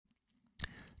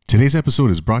Today's episode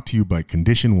is brought to you by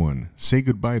Condition One. Say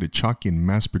goodbye to chalky and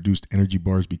mass-produced energy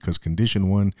bars because Condition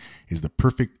One is the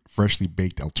perfect, freshly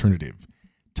baked alternative.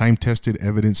 Time-tested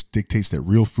evidence dictates that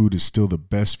real food is still the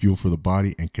best fuel for the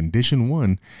body, and Condition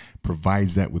One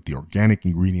provides that with the organic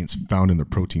ingredients found in the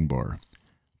protein bar.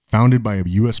 Founded by a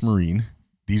U.S. Marine,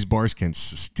 these bars can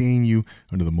sustain you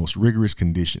under the most rigorous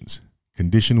conditions.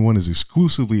 Condition One is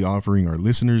exclusively offering our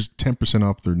listeners 10%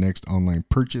 off their next online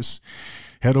purchase.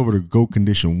 Head over to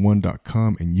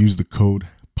gocondition1.com and use the code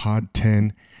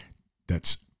POD10,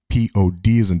 that's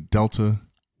P-O-D as in Delta,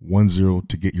 10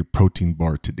 to get your protein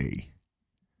bar today.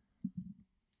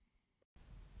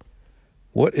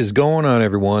 What is going on,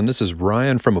 everyone? This is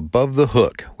Ryan from Above the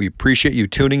Hook. We appreciate you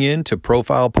tuning in to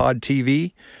Profile Pod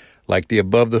TV. Like the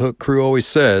Above the Hook crew always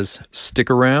says,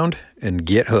 stick around and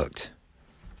get hooked.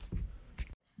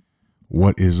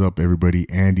 What is up, everybody?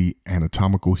 Andy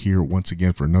Anatomical here once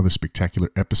again for another spectacular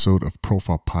episode of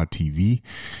Profile Pod TV.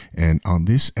 And on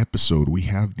this episode, we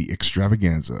have the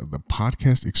extravaganza, the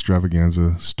podcast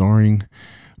extravaganza, starring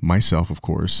myself, of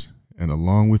course. And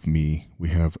along with me, we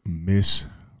have Miss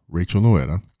Rachel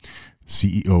Loera,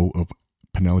 CEO of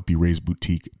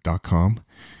PenelopeRay'sBoutique.com.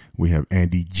 We have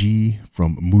Andy G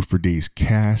from Mood for Days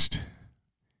Cast.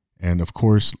 And of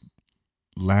course,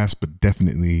 last but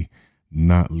definitely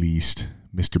not least,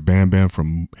 Mr. Bam Bam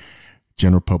from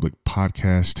General Public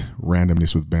Podcast,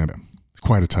 Randomness with Bam Bam.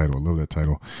 Quite a title. I love that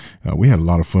title. We had a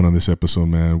lot of fun on this episode,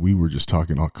 man. We were just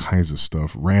talking all kinds of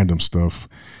stuff, random stuff.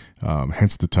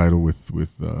 Hence the title with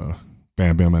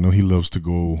Bam Bam. I know he loves to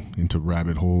go into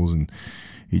rabbit holes, and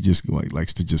he just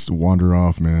likes to just wander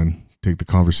off, man. Take the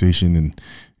conversation and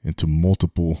into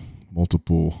multiple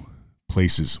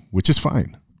places, which is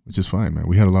fine, man.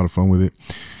 We had a lot of fun with it.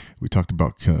 We talked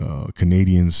about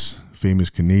Canadians, famous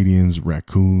Canadians,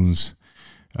 raccoons,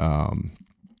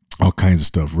 all kinds of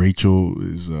stuff. Rachel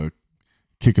is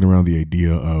kicking around the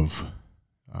idea of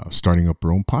starting up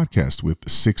her own podcast with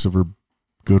 6 of her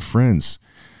good friends.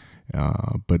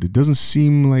 But it doesn't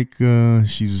seem like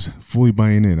she's fully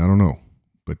buying in. I don't know.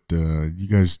 But you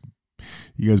guys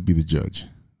be the judge.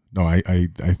 No, I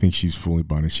think she's fully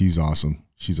buying it. She's awesome.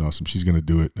 She's going to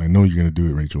do it. I know you're going to do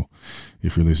it, Rachel,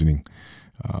 if you're listening.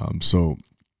 So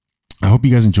I hope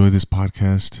you guys enjoy this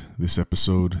podcast, this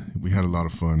episode. We had a lot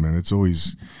of fun, man. It's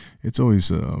always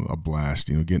a blast,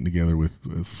 getting together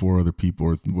with 4 other people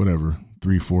or whatever,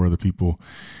 3-4 other people,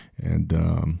 and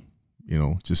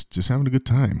just having a good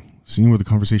time, seeing where the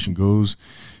conversation goes,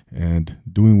 and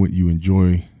doing what you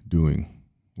enjoy doing,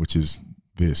 which is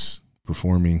this: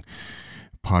 performing,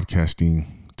 podcasting,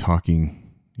 talking,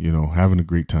 having a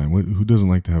great time. Who doesn't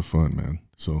like to have fun, man?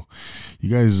 So you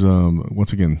guys,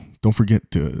 once again, don't forget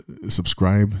to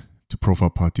subscribe to Profile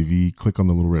Pod TV. Click on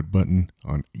the little red button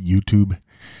on YouTube.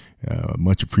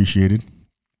 Much appreciated.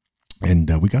 And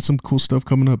we got some cool stuff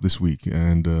coming up this week.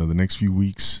 And the next few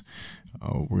weeks,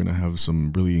 we're going to have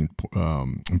some really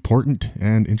important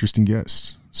and interesting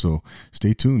guests. So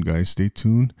stay tuned, guys. Stay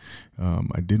tuned.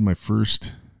 I did my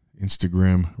first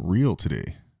Instagram reel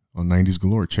today on 90s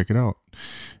Galore. Check it out.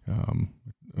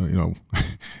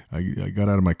 I got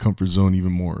out of my comfort zone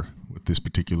even more with this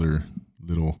particular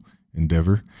little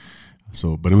endeavor.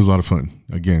 So, but it was a lot of fun.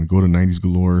 Again, go to 90s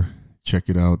Galore, check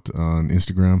it out on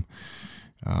Instagram,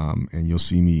 and you'll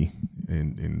see me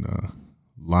in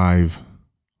live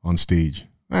on stage.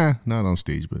 Not on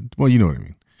stage, but well, you know what I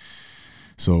mean.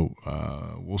 So,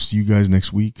 we'll see you guys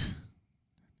next week.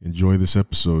 Enjoy this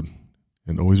episode,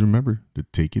 and always remember to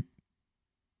take it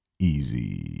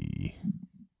easy.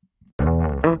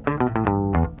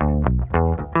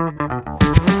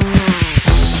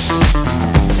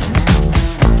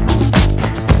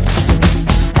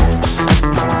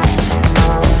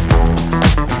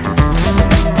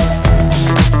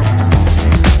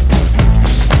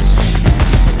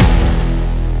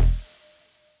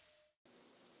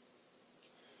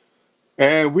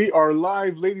 And we are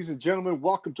live, ladies and gentlemen.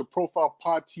 Welcome to Profile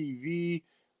Pod TV.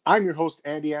 I'm your host,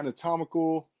 Andy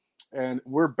Anatomical, and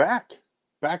we're back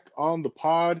on the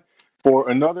pod for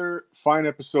another fine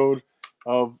episode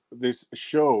of this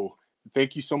show.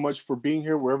 Thank you so much for being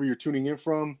here wherever you're tuning in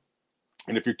from.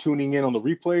 And if you're tuning in on the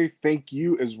replay, thank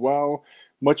you as well.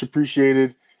 Much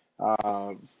appreciated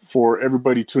for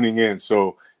everybody tuning in.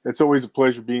 So it's always a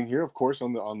pleasure being here, of course,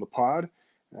 on the pod.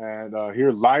 And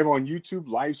here live on YouTube,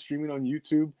 live streaming on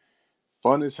YouTube.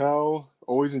 Fun as hell,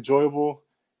 always enjoyable.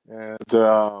 And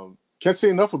can't say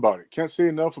enough about it. Can't say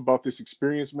enough about this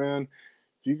experience, man.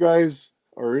 If you guys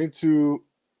are into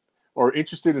or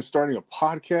interested in starting a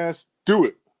podcast, do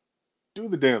it. Do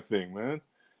the damn thing, man.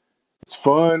 It's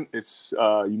fun. It's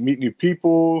you meet new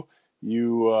people.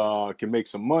 You can make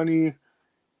some money.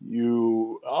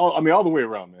 all the way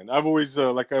around, man. I've always,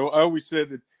 like I always said,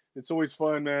 that it's always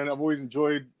fun, man. I've always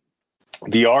enjoyed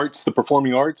the arts, the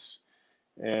performing arts,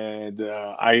 and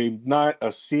I'm not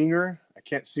a singer. I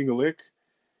can't sing a lick.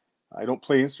 I don't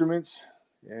play instruments,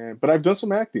 but I've done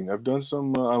some acting. I've done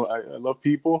some. I love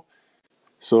people,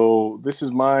 so this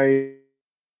is my.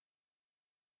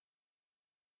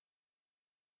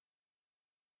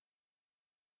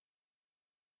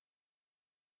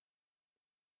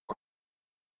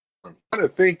 I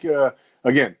want to thank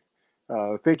again.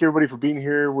 Thank everybody for being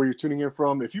here. Where you're tuning in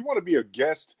from. If you want to be a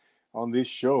guest on this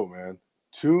show, man,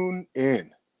 tune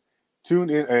in,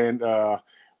 and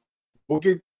we'll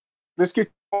get. Let's get.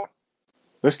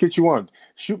 Let's get you on.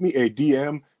 Shoot me a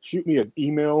DM. Shoot me an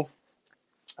email.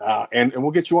 And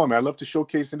we'll get you on, man. I love to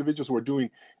showcase individuals who are doing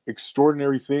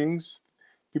extraordinary things,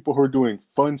 people who are doing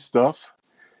fun stuff,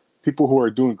 people who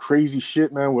are doing crazy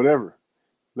shit, man, whatever.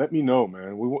 Let me know,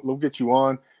 man. We'll get you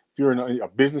on. If you're a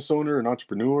business owner, an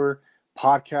entrepreneur,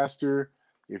 podcaster,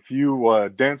 if you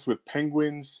dance with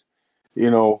penguins,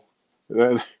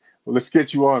 let's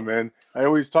get you on, man. I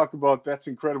always talk about That's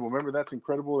Incredible. Remember That's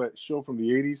Incredible, that show from the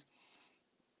 80s?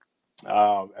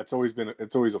 It's always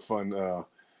a fun that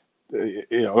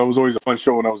was always a fun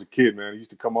show when I was a kid, man. It used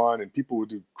to come on and people would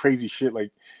do crazy shit.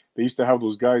 Like they used to have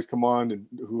those guys come on and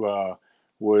who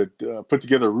would put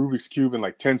together a Rubik's Cube in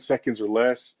like 10 seconds or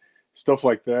less, stuff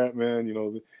like that, man.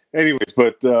 Anyways,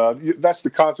 but that's the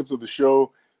concept of the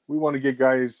show. We want to get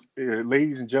guys,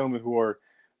 ladies and gentlemen, who are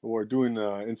doing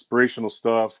inspirational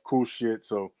stuff, cool shit.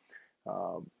 So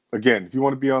again, if you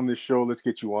want to be on this show, let's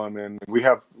get you on, man. We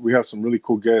have some really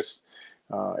cool guests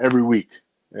every week.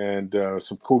 And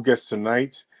some cool guests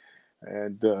tonight.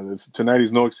 And tonight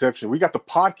is no exception. We got the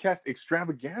podcast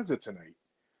extravaganza tonight.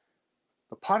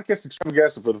 The podcast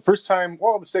extravaganza for the first time,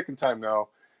 the second time now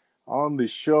on the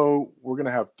show. We're going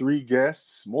to have 3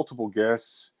 guests, multiple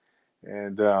guests.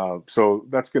 And so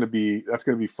that's going to be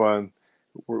fun.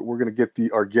 We're going to get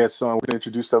our guests on. We're going to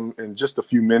introduce them in just a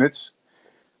few minutes.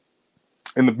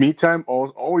 In the meantime,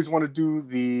 always want to do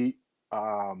the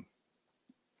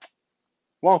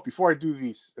before I do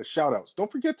these shout outs,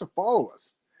 don't forget to follow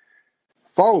us.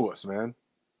 Follow us, man.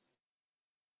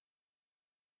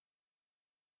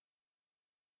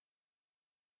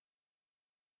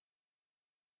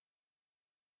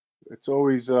 It's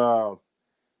always a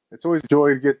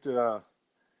joy to get to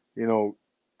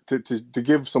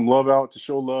give some love out, to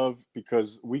show love,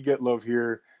 because we get love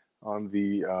here on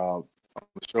the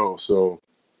show. So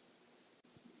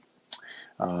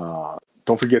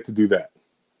don't forget to do that.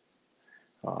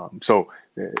 Shout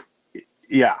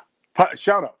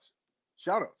outs.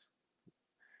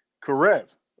 Karev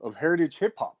of Heritage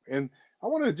Hip Hop. And I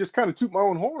want to just kind of toot my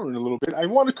own horn a little bit. I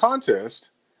won a contest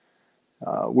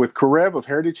with Karev of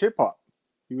Heritage Hip Hop.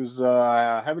 He was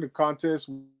having a contest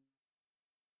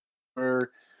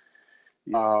where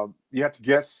you had to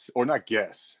guess, or not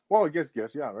guess. Well, I guess,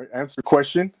 yeah, right. Answer a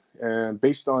question. And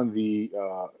based on the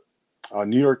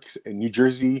New York and New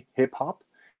Jersey hip hop,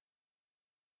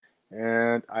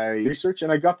 and I researched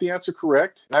and I got the answer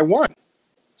correct and I won.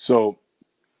 So,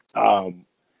 so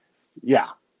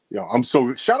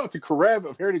shout out to Karev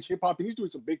of Heritage Hip Hop, and he's doing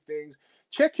some big things.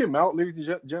 Check him out, ladies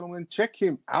and gentlemen. Check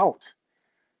him out.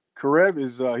 Karev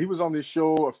is he was on this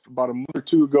show about a month or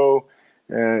 2 ago,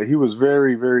 and he was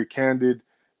very, very candid,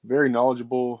 very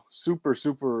knowledgeable, super,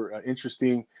 super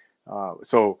interesting.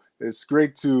 So it's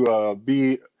great to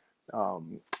be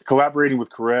collaborating with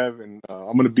Karev, and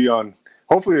I'm going to be on.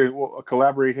 Hopefully, we'll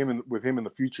collaborate with him in the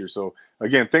future. So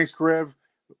again, thanks, Karev.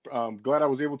 I'm glad I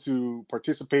was able to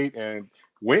participate and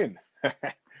win.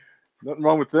 Nothing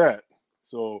wrong with that.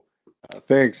 So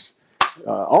thanks.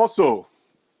 Also,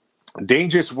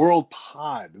 Dangerous World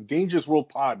Pod,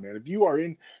 man. If you are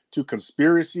into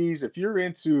conspiracies, if you're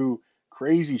into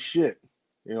crazy shit,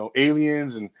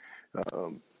 aliens and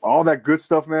all that good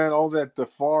stuff, man, all that the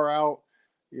far out,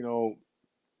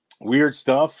 weird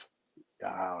stuff,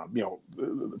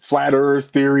 flat Earth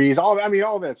theories, all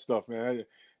that stuff, man.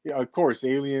 Yeah, of course,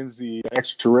 aliens, the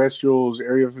extraterrestrials,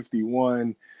 Area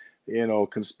 51,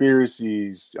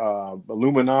 conspiracies,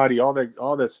 Illuminati, all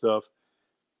that stuff.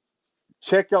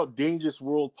 Check out Dangerous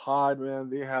World Pod, man.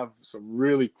 They have some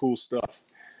really cool stuff,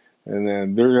 and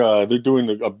then they're doing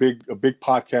a big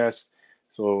podcast.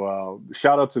 So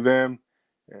shout out to them.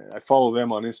 I follow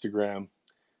them on Instagram.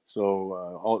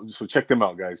 So check them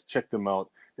out, guys. Check them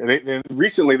out. And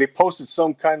recently they posted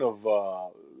some kind of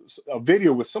a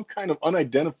video with some kind of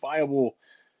unidentifiable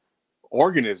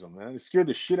organism, man. It scared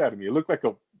the shit out of me. It looked like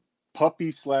a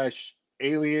puppy /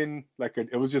 alien,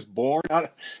 it was just born.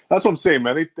 That's what I'm saying,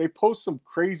 man. They post some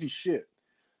crazy shit.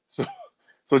 So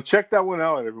So check that one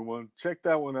out, everyone. Check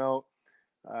that one out.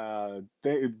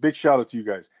 Big shout out to you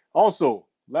guys. Also,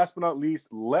 last but not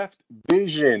least, Left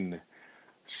Vision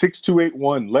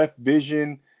 6281. Left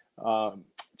Vision.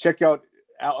 Check out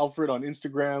Alfred on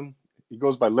Instagram. He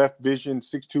goes by Left Vision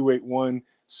 6281.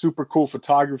 Super cool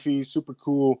photography, super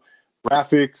cool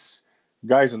graphics.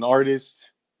 Guy's an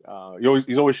artist.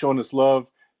 He's always showing us love.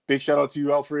 Big shout out to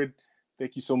you, Alfred.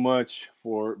 Thank you so much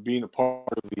for being a part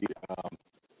of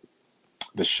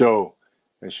the show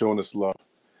and showing us love.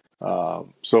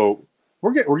 So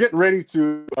we're getting ready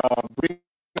to bring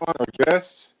on our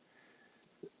guests.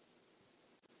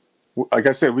 Like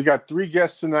I said, we got 3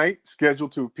 guests tonight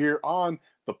scheduled to appear on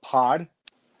the pod.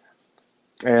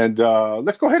 And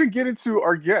let's go ahead and get into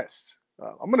our guests.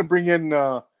 I'm going to bring in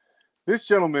this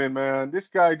gentleman, man. This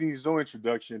guy needs no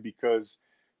introduction because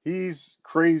he's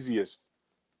crazy as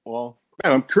well.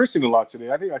 Man, I'm cursing a lot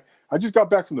today. I think I just got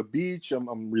back from the beach.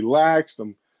 I'm relaxed.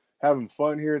 I'm having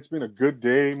fun here. It's been a good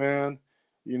day, man.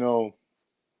 You know,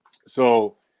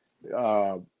 so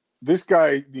this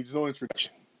guy needs no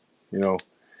introduction. You know,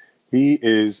 he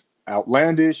is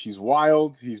outlandish. He's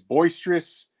wild. He's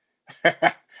boisterous.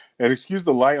 And excuse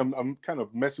the light. I'm kind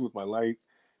of messing with my light.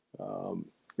 You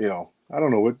know, I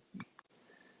don't know what.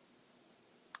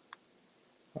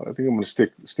 I think I'm going to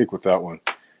stick with that one.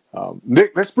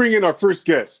 Nick, let's bring in our first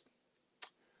guest.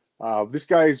 This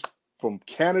guy's from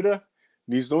Canada.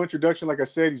 Needs no introduction. Like I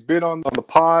said, he's been on the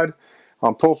pod,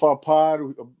 on Profile Pod.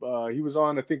 He was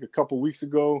on, I think, a couple weeks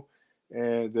ago.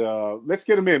 And let's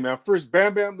get him in, man. First,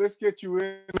 Bam Bam, let's get you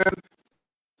in, man.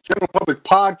 General Public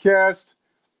Podcast.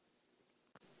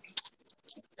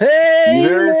 Hey,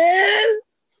 man.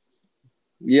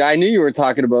 Yeah, I knew you were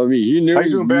talking about me. You knew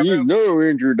he needs no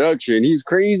introduction. He's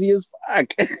crazy as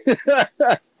fuck.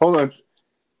 Hold on.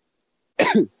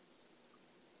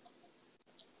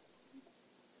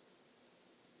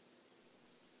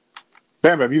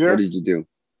 Bam Bam, you there? What did you do?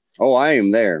 Oh, I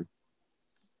am there.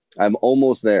 I'm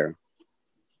almost there.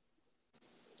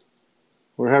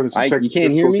 We're having some technical you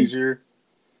can't hear me? difficulties here.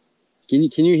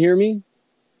 Can you hear me?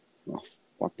 Oh,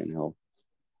 fucking hell.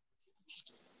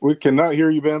 We cannot hear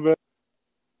you, Bam Bam.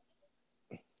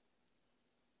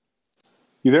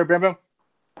 You there, Bam Bam?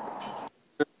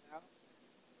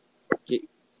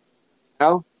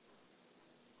 Now?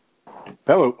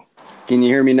 Hello. Can you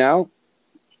hear me now?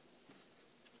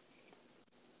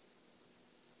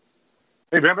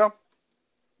 Hey, Bam Bam.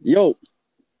 Yo.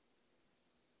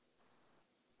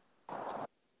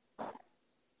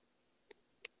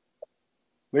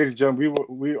 Ladies and gentlemen,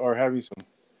 we are having some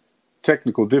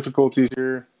technical difficulties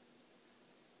here.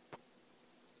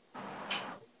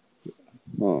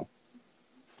 Oh.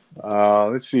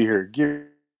 Let's see here.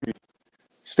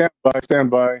 Stand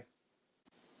by.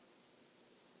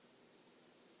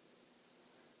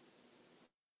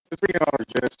 Let's bring in our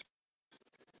guest.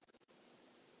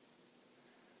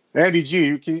 Andy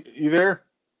G, you there?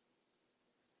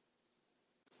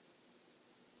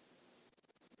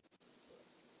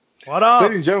 What up?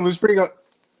 Ladies and gentlemen, let's bring up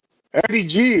Andy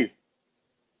G.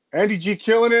 Andy G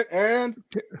killing it, and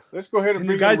let's go ahead and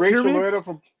bring in Rachel Loretta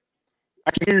from. I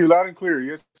can hear you loud and clear.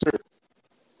 Yes, sir.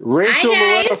 Rachel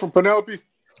Loretta from Penelope.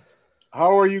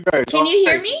 How are you guys? Can you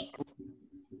hear me?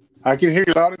 I can hear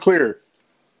you loud and clear.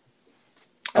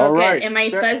 Okay. All right. Am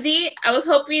I fuzzy? I was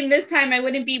hoping this time I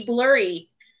wouldn't be blurry.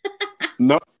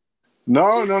 No.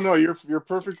 You're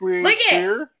perfectly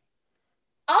clear.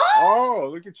 Oh,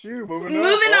 look at you moving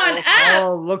on up.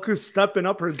 Oh, look who's stepping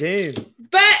up her game.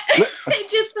 But it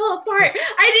just fell apart.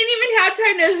 I didn't even have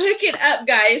time to hook it up,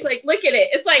 guys. Like, look at it.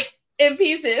 It's like in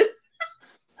pieces.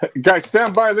 Guys,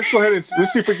 stand by. Let's go ahead and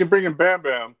let's see if we can bring in Bam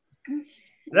Bam.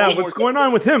 Yeah, what's going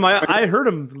on with him? I heard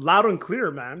him loud and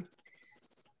clear, man.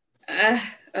 All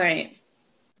right.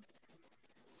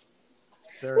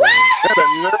 There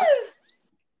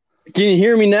Can you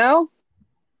hear me now?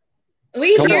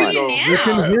 We hear you now. We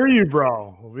can hear you,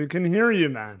 bro. We can hear you,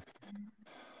 man.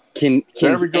 Can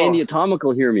Andy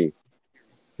Atomical hear me?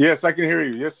 Yes, I can hear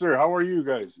you. Yes, sir. How are you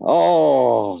guys?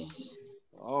 Oh.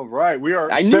 All right. We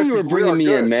are. I knew you were bringing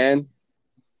me in, man.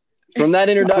 From that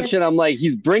introduction, I'm like,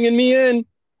 he's bringing me in.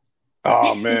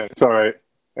 Oh, man. It's all right.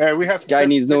 Hey, we have this guy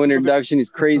needs no introduction. He's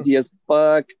crazy as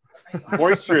fuck.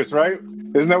 Boisterous, right?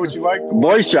 Isn't that what you like?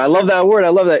 Boisterous. I love that word. I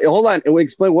love that. Hold on.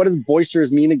 Explain, what does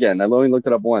boisterous mean again? I've only looked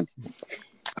it up once.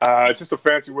 It's just a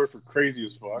fancy word for crazy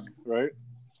as fuck, right?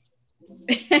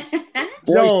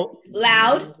 Yo.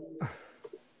 Loud.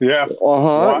 Yeah.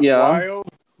 Yeah.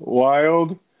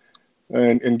 Wild.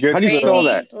 And get. How do you spell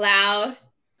that? Loud.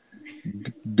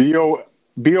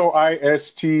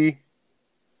 BOIST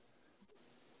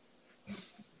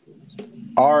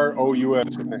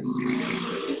ROUS.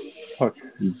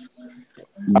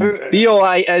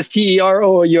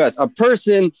 BOISTEROUS. A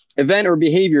person, event, or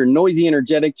behavior noisy,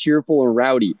 energetic, cheerful, or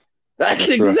rowdy. That's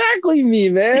exactly me,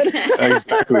 man.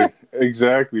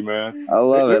 Exactly, man. I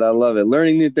love it.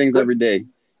 Learning new things every day.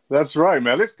 That's right,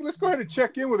 man. Let's go ahead and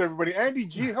check in with everybody. Andy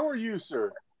G, how are you,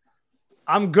 sir?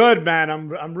 I'm good, man.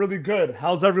 I'm really good.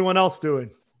 How's everyone else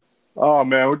doing? Oh,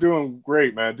 man, we're doing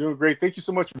great, man. Doing great. Thank you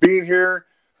so much for being here.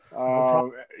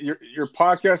 Your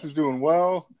podcast is doing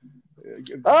well.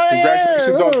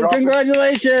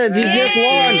 Congratulations. You just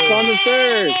launched on the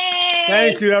 3rd.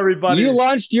 Thank you, everybody. You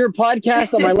launched your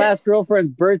podcast on my last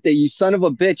girlfriend's birthday, you son of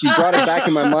a bitch. You brought it back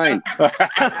in my mind.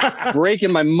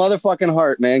 Breaking my motherfucking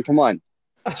heart, man. Come on.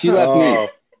 She left me.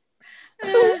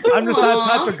 I'm just that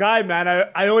type of guy, man.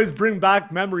 I always bring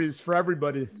back memories for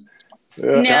everybody.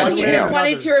 No, he just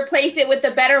wanted to replace it with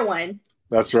a better one.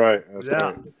 That's right. That's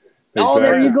right. Oh,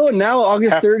 there you go. Now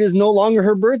August 3rd is no longer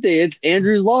her birthday. It's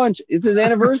Andrew's launch. It's his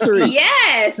anniversary.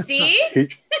 Yes, see?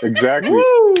 Exactly.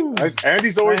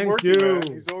 Andy's always working, man.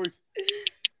 He's always...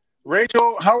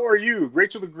 Rachel, how are you?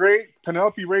 Rachel the Great,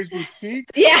 Penelope Ray's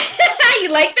Boutique. Yeah,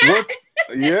 you like that?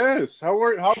 Yes. How's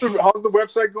the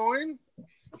website going?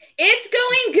 It's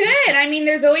going good. I mean,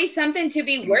 there's always something to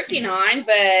be working on,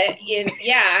 but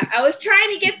yeah, I was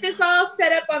trying to get this all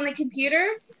set up on the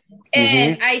computer,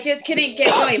 and I just couldn't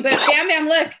get going. But Bam Bam,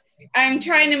 look, I'm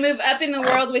trying to move up in the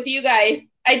world with you guys.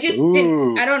 I just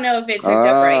didn't. I don't know if it's hooked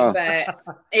up right, but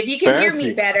if you can hear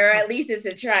me better, at least it's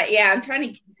a try. Yeah, I'm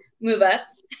trying to move up.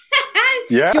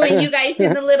 Join you guys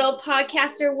in the little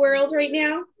podcaster world right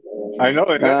now. I know.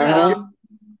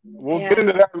 We'll get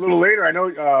into that a little later. I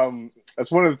know that's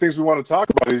one of the things we want to talk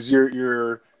about is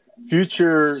your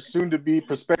future, soon-to-be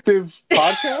prospective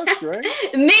podcast, right?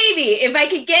 Maybe. If I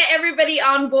could get everybody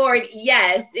on board,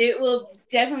 yes, it will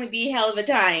definitely be a hell of a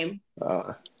time.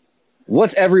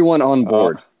 What's everyone on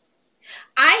board?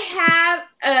 I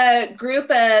have a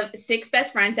group of 6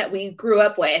 best friends that we grew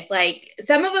up with. Like,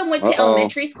 some of them went to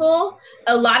elementary school.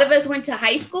 A lot of us went to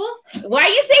high school. Why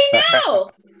you say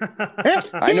no?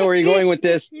 I know where you're going with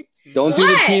this. Don't do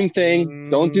the team thing.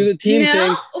 Don't do the team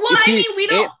thing. Well, I mean, we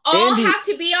don't all have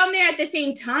to be on there at the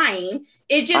same time.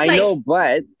 It just I know,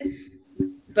 but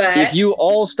if you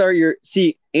all start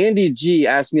Andy G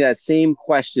asked me that same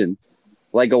question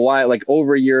like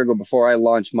over a year ago before I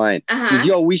launched mine. Says,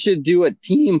 yo, we should do a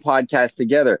team podcast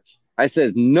together. I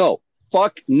says, no,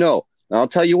 fuck no. And I'll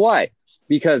tell you why.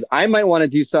 Because I might want to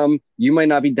do something. You might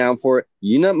not be down for it.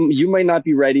 You might not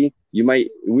be ready. We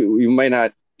might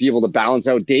not be able to balance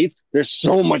out dates. There's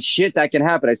so much shit that can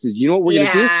happen. I says, you know what we're going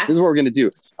to do? This is what we're going to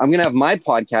do. I'm going to have my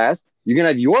podcast. You're going to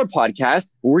have your podcast.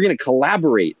 And we're going to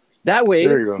collaborate. That way,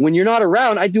 when you're not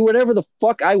around, I do whatever the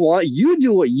fuck I want. You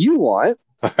do what you want.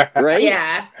 Right?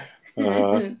 Yeah.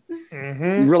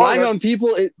 Relying on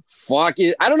people,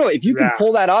 I don't know if you can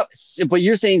pull that up, but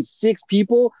you're saying 6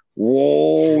 people.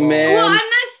 Whoa, man. Well, I'm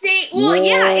not saying. Well,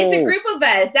 yeah, it's a group of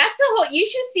us. That's a whole. You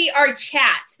should see our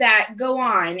chats that go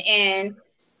on, and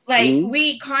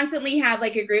we constantly have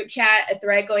like a group chat, a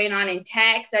thread going on in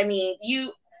text. I mean,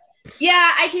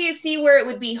 I can see where it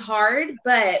would be hard,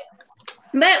 but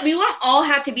we won't all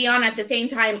have to be on at the same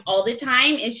time all the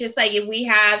time. It's just like if we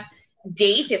have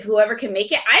dates, if whoever can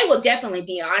make it, I will definitely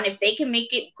be on. If they can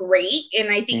make it, great.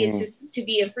 And I think it's just to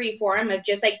be a free forum of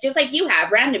just like you have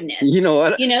randomness. You know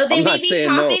what? They may be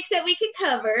topics that we could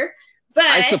cover, but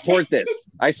I support this.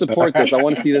 I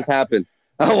want to see this happen.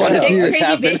 I want to see this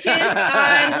happen. 6 crazy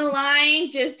bitches on the line,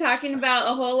 just talking about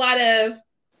a whole lot of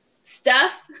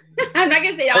stuff. I'm not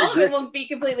gonna say all of it won't be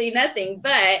completely nothing,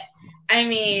 but I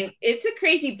mean, it's a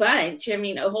crazy bunch. I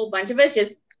mean, a whole bunch of us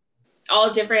just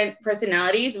all different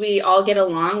personalities. We all get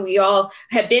along. We all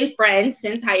have been friends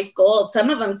since high school. Some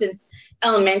of them since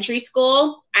elementary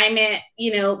school. I met,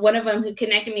 one of them who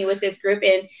connected me with this group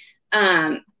in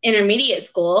intermediate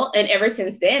school. And ever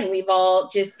since then, we've all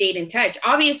just stayed in touch.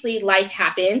 Obviously, life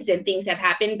happens and things have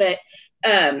happened, but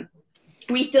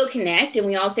we still connect. And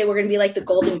we all say we're going to be like the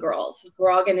Golden Girls.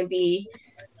 We're all going to be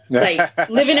like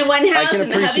living in one house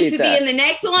and the hubbies would be in the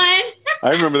next one.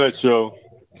 I remember that show.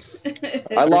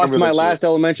 I lost my last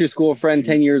elementary school friend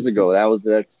 10 years ago. I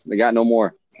got no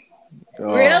more.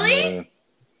 Really?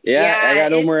 Yeah, I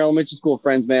got no more elementary school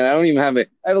friends, man. I don't even have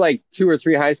it. I have like 2 or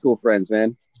 3 high school friends,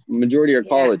 man. The majority are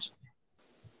college.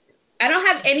 I don't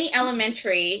have any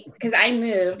elementary because I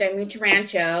moved to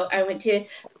Rancho.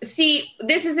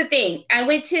 This is the thing.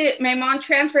 My mom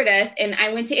transferred us and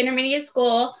I went to intermediate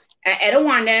school at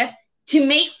Etiwanda to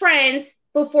make friends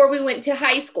before we went to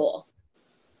high school.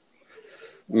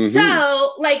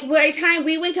 So, like, by the time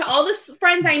we went to all the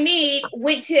friends I made,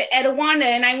 went to Etiwanda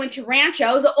and I went to Rancho.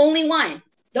 I was the only one.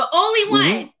 The only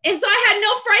one. And so I had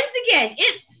no friends again.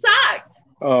 It sucked.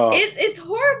 It's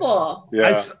horrible.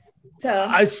 Yeah.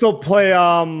 I still play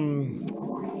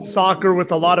soccer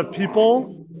with a lot of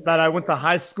people that I went to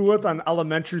high school with and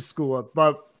elementary school with,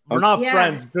 but we're not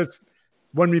friends. Just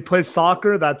when we play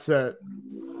soccer, that's it.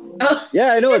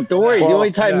 Yeah, I know it. Don't worry. The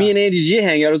only time me and Andy G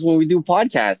hang out is when we do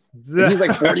podcasts. He's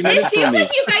like 40 minutes. It seems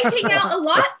like you guys hang out a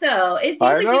lot, though. It seems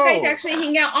like you guys actually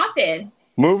hang out often.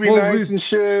 Movie nights and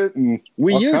shit. And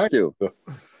we used to.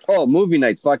 Oh, movie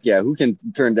nights. Fuck yeah. Who can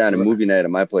turn down a movie night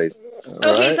at my place?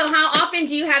 Okay, so how often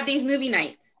do you have these movie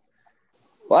nights?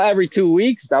 Well, every 2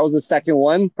 weeks. That was the second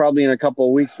one, probably in a couple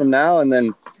of weeks from now. And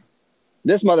then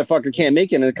this motherfucker can't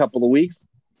make it in a couple of weeks.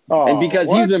 And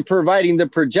because he's been providing the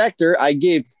projector, I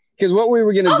gave... Because what we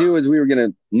were going to do is we were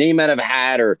going to name out of a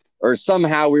hat or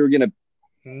somehow we were going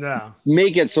to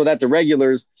make it so that the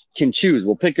regulars can choose.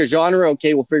 We'll pick a genre.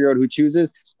 Okay, we'll figure out who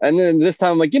chooses. And then this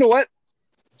time I'm like, you know what?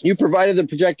 You provided the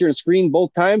projector and screen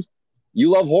both times. You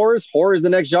love horrors. Horror is the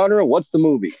next genre. What's the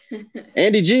movie?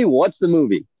 Andy G, what's the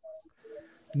movie?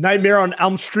 Nightmare on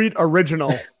Elm Street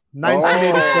original.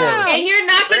 1984. And you're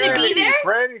not going to be there?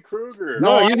 Freddy Krueger.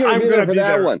 No, you're going to be there for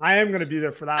that one. I am going to be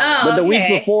there for that one. But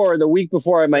the week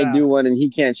before I might do one and he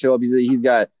can't show up. He's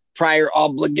got prior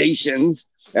obligations.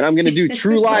 And I'm going to do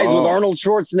True Lies with Arnold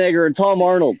Schwarzenegger and Tom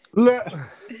Arnold.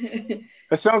 It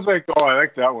sounds like, I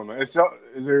like that one, man. Is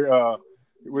there,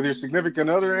 with your significant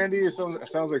other, Andy? It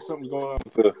sounds like something's going on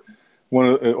with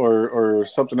one or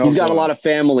something else. He's got a lot of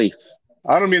family.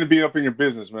 I don't mean to be up in your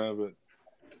business, man, but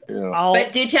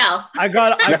but do tell. I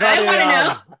want to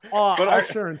know. I'll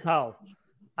sure and tell.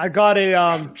 I got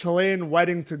a Chilean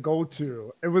wedding to go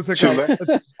to. It was like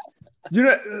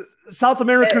South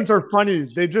Americans are funny.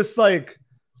 They just like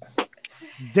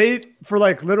date for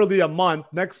like literally a month.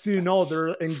 Next thing you know,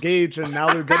 they're engaged and now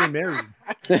they're getting married.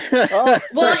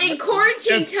 Well, in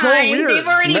quarantine time, they've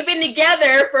already been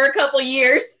together for a couple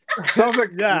years. Sounds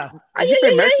like Did you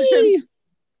say Mexican?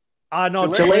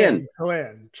 No, Chilean. Oh,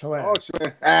 Chilean.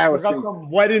 I got some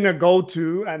wedding to go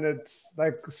to, and it's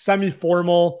like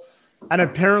semi-formal. And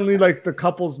apparently, like the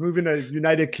couple's moving to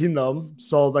United Kingdom,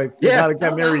 so like they gotta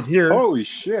get married here. Holy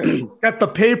shit! Get the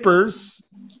papers.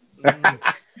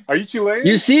 Are you Chilean?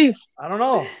 You see? I don't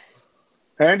know.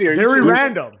 Andy, are very you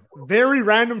random? Very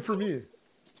random for me.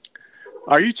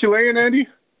 Are you Chilean, Andy?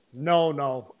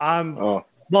 No.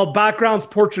 Well, background's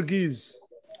Portuguese.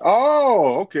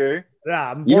 Oh, okay.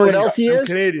 Yeah, I'm you know what else he is?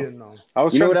 Canadian though. I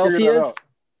was you know what else he is? Out.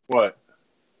 What?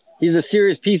 He's a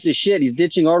serious piece of shit. He's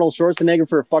ditching Arnold Schwarzenegger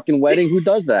for a fucking wedding. Who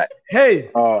does that? Hey.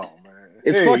 Oh man.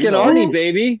 It's fucking Arnie,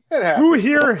 baby. Who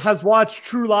here has watched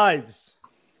True Lies?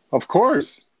 Of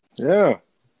course. Yeah.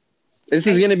 This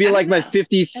is going to be like my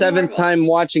 57th time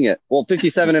watching it. Well,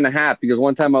 57 and a half because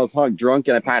one time I was drunk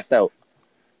and I passed out.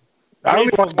 I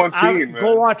only watched one scene, man.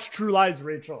 Go watch True Lies,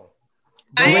 Rachel.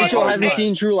 Rachel hasn't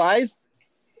seen True Lies?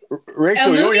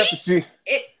 Rachel, you only have to see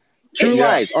True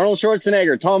Lies. Arnold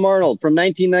Schwarzenegger, Tom Arnold from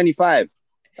 1995.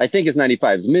 I think it's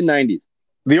 95. It's mid-90s.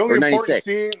 The only important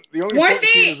scene. The only one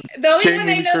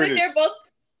I know that they're both.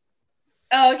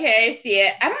 Oh, okay, I see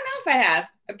it. I don't know if I have.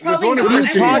 Probably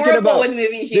not. I'm horrible with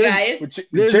movies, you guys.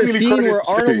 There's a scene where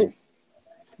Arnold.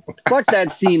 Fuck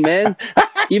that scene, man.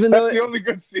 Even That's though the only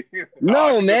good scene.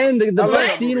 No, man. The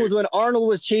best scene was when Arnold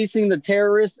was chasing the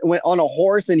terrorist, went on a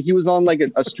horse, and he was on like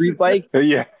a street bike.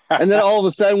 Yeah. And then all of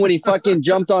a sudden, when he fucking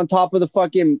jumped on top of the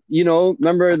fucking,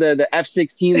 remember the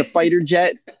F-16, the fighter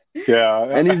jet? Yeah.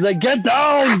 And he's like, get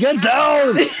down.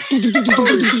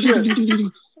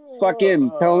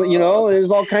 Fucking telling,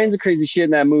 there's all kinds of crazy shit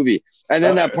in that movie. And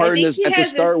then that part at the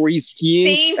start where he's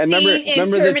skiing. And remember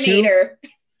Terminator. The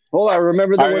two. Hold on,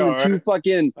 remember when the two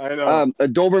fucking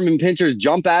Doberman pinchers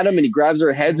jump at him and he grabs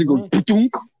their heads and goes.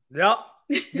 Yep.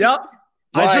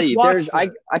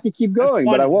 I could keep going,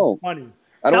 but I won't. Funny.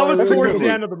 That was towards the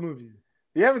end of the movie.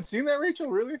 You haven't seen that, Rachel?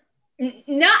 Really?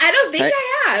 No, I don't think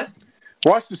I have.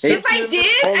 Watch the strip. If I did,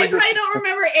 I probably don't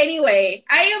remember anyway.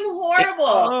 I am horrible.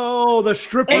 Oh, the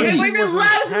stripper. And my boyfriend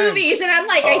loves movies, and I'm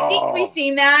like, I think we've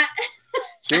seen that.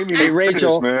 Hey,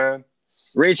 Rachel, man.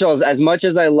 Rachel, as much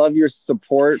as I love your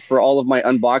support for all of my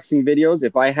unboxing videos,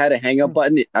 if I had a hang up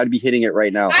button, I'd be hitting it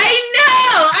right now. I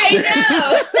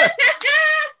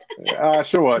know.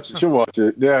 She'll watch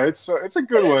it. Yeah, it's a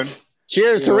good one.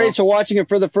 Cheers to Rachel watching it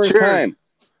for the first time.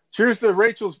 Cheers to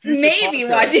Rachel's future. Maybe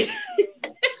watching.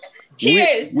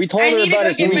 Cheers. We told her about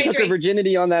it, so we took her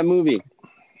virginity on that movie.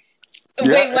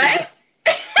 Wait, what?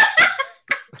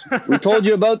 We told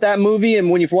you about that movie, and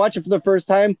when you watch it for the first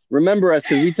time, remember us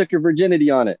because we took your virginity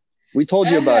on it. We told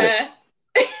you about it.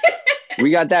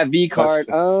 We got that V card.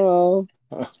 Oh.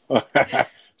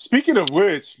 Speaking of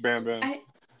which, Bam Bam,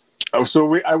 Oh, so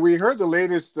we heard the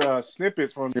latest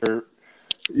snippet from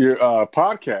your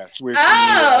podcast with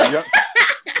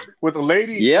with the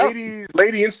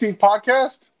Lady Instinct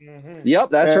podcast. Mm-hmm. Yep,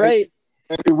 that's right.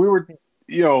 And we were,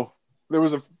 there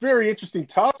was a very interesting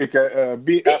topic at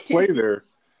play there.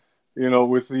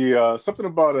 With the something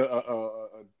about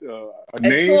a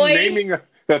name, toy? naming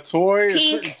a toy,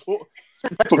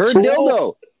 certain type of her tool.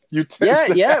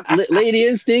 dildo. Yeah. Lady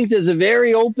Instinct is a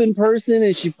very open person,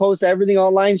 and she posts everything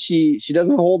online. She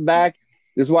doesn't hold back.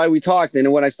 This is why we talked.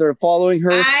 And when I started following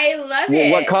her, I love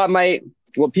it.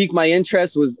 What piqued my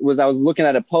interest was I was looking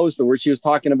at a post where she was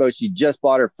talking about she just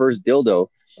bought her first dildo.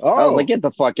 Oh. I was like, get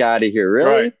the fuck out of here,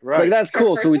 really? Right. Like, that's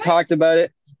cool. So we talked about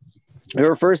it.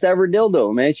 Her first ever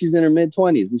dildo, man. She's in her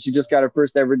mid-20s, and she just got her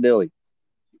first ever dilly.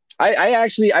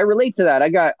 I relate to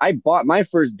that. I bought my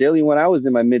first dilly when I was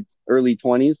in my early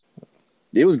 20s.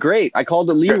 It was great. I called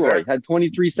it Leroy. Had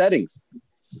 23 settings.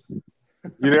 You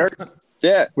there?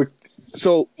 Yeah.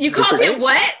 So you called it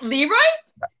what? Leroy?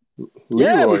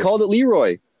 Yeah, we called it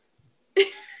Leroy.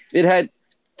 It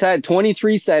had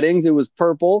 23 settings. It was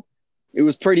purple. It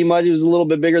was a little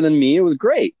bit bigger than me. It was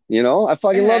great. I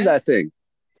fucking love that thing.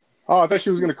 Oh, I thought she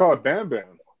was going to call it Bam Bam.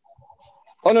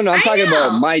 Oh, no. I'm talking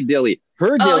about my dilly.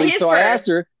 Her dilly. So I asked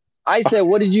her, I said,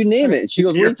 what did you name it? And she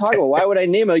goes, what are you talking about? Why would I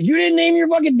name it? You didn't name your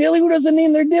fucking dilly. Who doesn't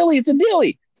name their dilly? It's a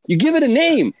dilly. You give it a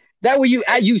name. That way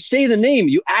you say the name.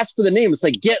 You ask for the name. It's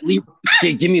like, give me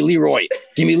Leroy.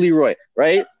 Give me Leroy.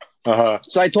 Right? Uh-huh.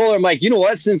 So I told her, I'm like, you know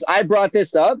what? Since I brought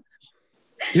this up,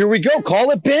 here we go.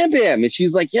 Call it Bam Bam. And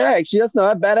she's like, yeah, actually, that's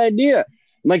not a bad idea.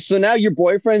 I'm like, so now your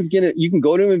boyfriend's you can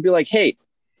go to him and be like, hey,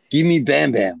 give me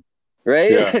Bam Bam.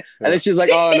 Right? Yeah. And then she's like,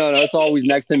 oh, no, it's always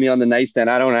next to me on the nightstand.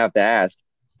 I don't have to ask.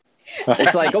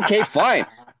 It's like, okay, fine.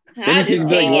 Then you can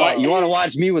be like, you want to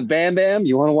watch me with Bam Bam?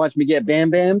 You want to watch me get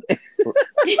Bam Bam?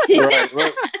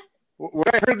 Right. When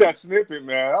I heard that snippet,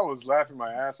 man, I was laughing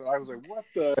my ass off. I was like, what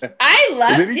the? I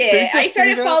loved it. I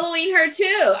started following her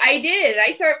too. I did.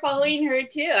 I started following her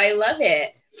too. I love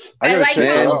it. I like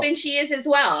how open she is as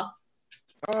well.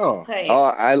 Oh.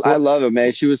 I love it,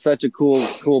 man. She was such a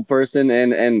cool person.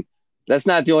 And that's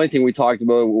not the only thing we talked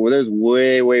about. There's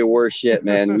way, way worse shit,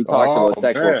 man. We talked about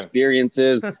sexual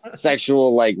experiences,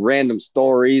 sexual, like, random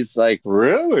stories. Like,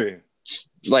 really?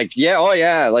 Like,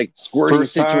 like squirting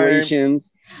situations.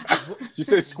 You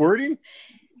say squirting?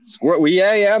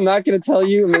 Yeah. I'm not going to tell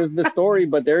you the story,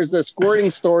 but there's a squirting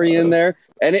story in there,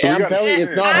 and I'm telling you,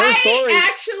 it's not her story.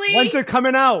 When's it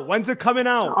coming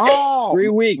out? Oh, 3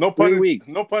 weeks. No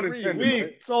pun intended. 3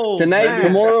 weeks. Oh,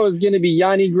 Tomorrow is going to be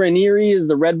Yanni Granieri, is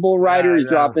the Red Bull rider. He's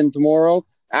dropping tomorrow.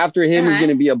 After him is going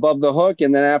to be Above the Hook,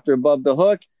 and then after Above the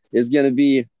Hook is going to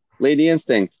be Lady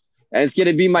Instinct, and it's going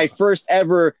to be my first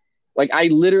ever. Like, I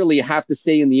literally have to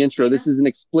say in the intro, this is an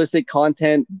explicit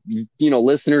content,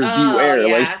 listeners beware.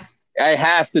 Yeah. Like, I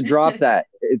have to drop that.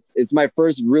 It's my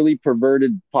first really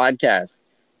perverted podcast.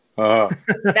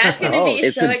 That's going to be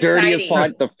it's so the dirtiest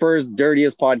exciting. the first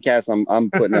dirtiest podcast I'm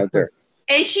putting out there.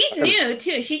 And she's new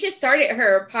too. She just started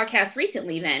her podcast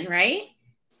recently then, right?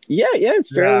 Yeah,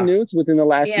 it's fairly new. It's within the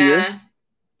last year.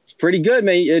 It's pretty good,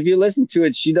 man. If you listen to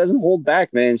it, she doesn't hold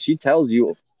back, man. She tells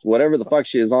you whatever the fuck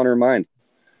she is on her mind.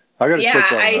 I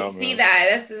see that.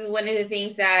 That's one of the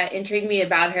things that intrigued me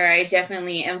about her. I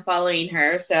definitely am following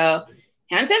her. So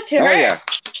hands up to her.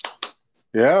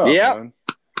 Yeah.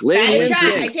 Lady shot.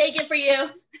 I take it for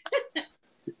you.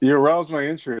 You aroused my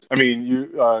interest. I mean,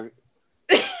 you.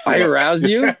 I aroused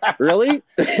you? Really?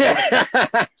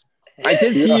 I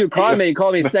did see you call me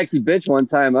a sexy bitch one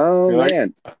time. Oh,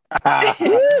 man.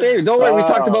 Hey, don't worry. We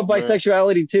talked about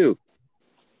bisexuality, too.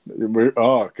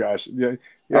 Oh, gosh. Yeah.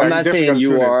 I'm not saying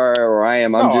you are or I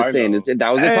am. I'm just saying that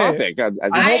was a topic. I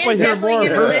hope I hear more of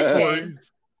her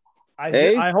stories.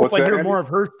 I hope I hear more of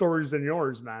her stories than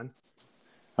yours, man.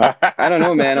 I don't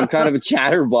know, man. I'm kind of a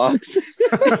chatterbox.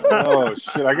 Oh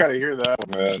shit! I gotta hear that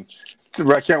one, man.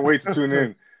 I can't wait to tune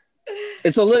in.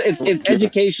 It's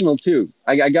educational too.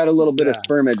 I got a little bit of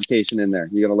sperm education in there.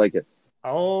 You're gonna like it.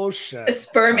 Oh shit!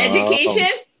 Sperm education.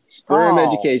 Sperm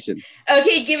education.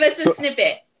 Okay, give us a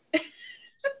snippet.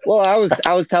 Well,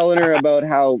 I was telling her about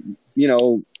how,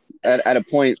 at a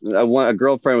point, a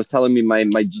girlfriend was telling me my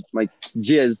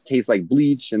jizz tastes like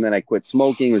bleach, and then I quit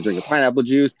smoking, was drinking pineapple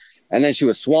juice, and then she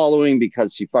was swallowing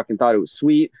because she fucking thought it was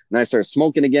sweet, and I started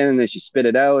smoking again, and then she spit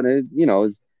it out, and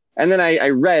and then I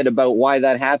read about why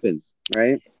that happens,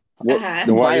 right? Why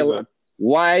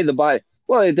the body?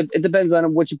 Well, it depends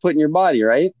on what you put in your body,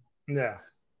 right? Yeah.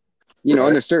 And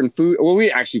there's certain food. Well,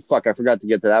 I forgot to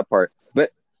get to that part,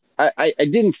 but I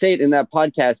didn't say it in that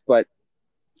podcast, but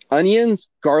onions,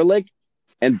 garlic,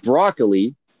 and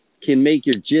broccoli can make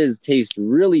your jizz taste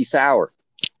really sour.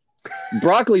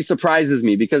 Broccoli surprises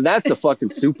me because that's a fucking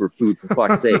superfood, for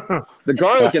fuck's sake. The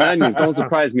garlic and onions don't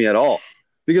surprise me at all.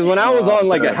 Because when I was on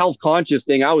like a health conscious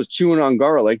thing, I was chewing on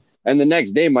garlic, and the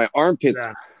next day my armpits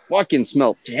fucking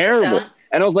smelled terrible.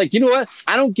 And I was like, you know what?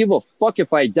 I don't give a fuck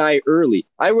if I die early.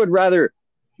 I would rather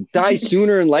die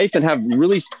sooner in life and have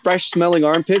really fresh smelling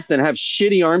armpits than have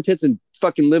shitty armpits and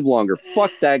fucking live longer.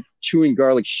 Fuck that chewing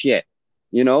garlic shit,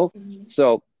 you know?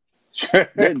 So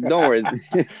don't worry.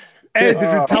 Hey, did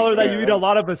you tell her that you eat a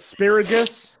lot of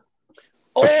asparagus?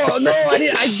 Oh no, I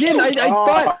didn't. I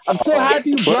thought. I'm so happy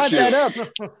you brought that up.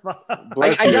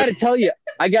 I gotta tell you.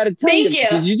 Thank you.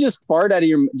 Did you just fart out of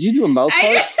your? Did you do a mouth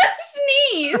fart?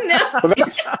 Sneeze. No.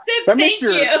 That makes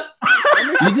you.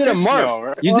 You did a Marf.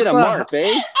 Right? You did a Marf,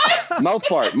 eh? Mouth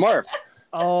fart, Marf.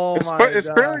 Oh my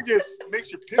asparagus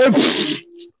makes your piss.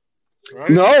 Right?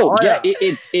 No,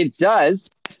 it does.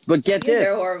 But get this.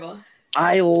 They're horrible.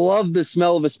 I love the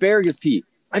smell of asparagus, Pete.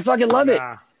 I fucking love it.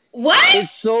 What?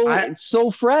 It's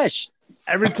so fresh.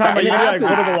 Every time I eat it, I go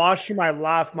to the washroom, I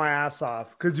laugh my ass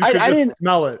off because you can just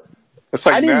smell it. It's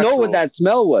like I didn't know what that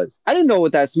smell was.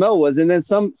 And then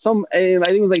some. I think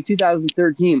it was like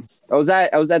 2013. I was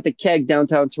at the Keg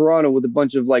downtown Toronto with a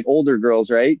bunch of like older girls,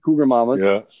 right? Cougar mamas.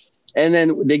 Yeah. And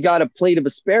then they got a plate of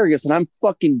asparagus, and I'm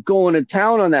fucking going to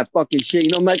town on that fucking shit.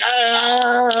 You know, I'm like,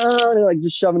 they're like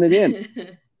just shoving it in.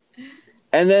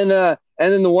 And then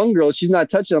the one girl, she's not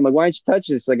touching it. I'm like, why aren't you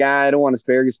touching it? She's like, I don't want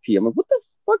asparagus pee. I'm like, what the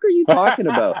fuck are you talking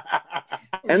about?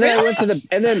 And then I went to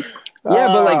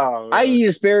but like I eat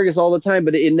asparagus all the time,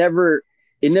 but it never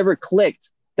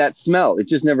clicked that smell. It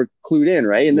just never clued in,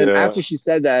 right? And then after she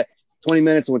said that, 20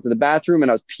 minutes, I went to the bathroom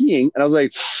and I was peeing, and I was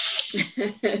like,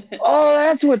 oh,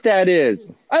 that's what that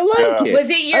is. I like it. Was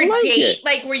it your date?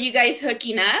 Like, were you guys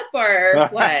hooking up or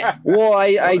what? Well,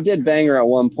 I did bang her at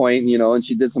one point, you know, and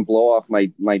she did some blow off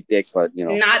my dick, but you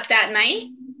know. Not that night?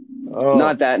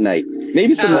 Not that night.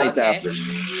 Maybe some nights after.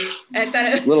 I thought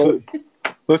it was little.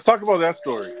 Let's talk about that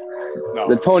story. No.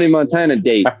 The Tony Montana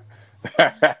date.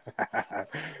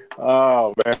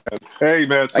 Oh man. Hey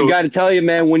man. I gotta tell you,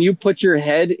 man, when you put your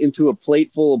head into a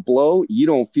plate full of blow, you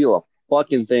don't feel a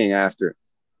fucking thing after.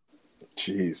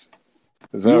 Jeez.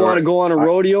 You want to go on a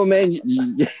rodeo, man?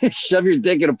 You shove your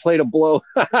dick in a plate of blow.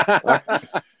 I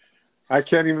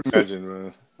can't even imagine,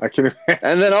 man. I can't imagine.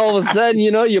 And then all of a sudden, you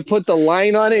know, you put the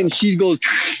line on it and she goes,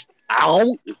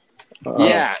 ow.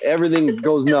 Yeah, everything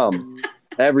goes numb.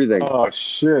 Everything. Oh,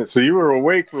 shit. So you were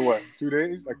awake for what, 2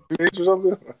 days? Like 2 days or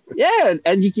something? Yeah,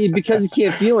 and because you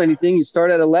can't feel anything, you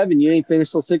start at 11, you ain't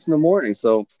finished till 6 in the morning,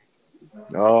 so.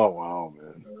 Oh, wow,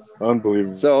 man.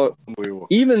 Unbelievable. So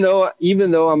even though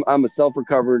I'm a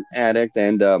self-recovered addict,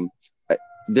 and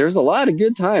there's a lot of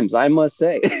good times, I must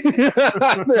say.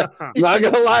 Not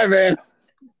gonna lie, man.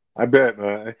 I bet,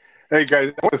 man. Hey guys,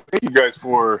 I want to thank you guys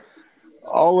for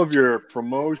all of your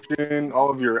promotion, all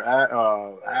of your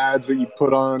ads that you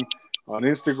put on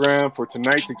Instagram for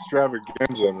tonight's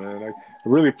extravaganza, man. I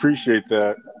really appreciate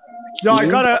that. Yo, I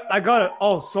got it.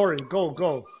 Oh, sorry.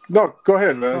 Go. No, go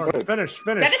ahead, man. Sorry. Go ahead. Finish. Is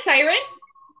that a siren?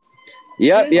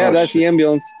 Yeah, that's the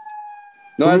ambulance.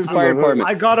 No, that's the fire department.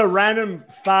 I got a random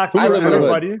fact for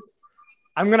everybody.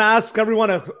 I'm going to ask everyone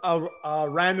a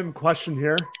random question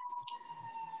here.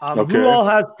 Who all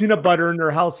has peanut butter in their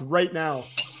house right now?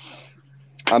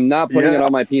 I'm not putting it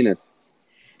on my penis.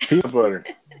 Peanut butter.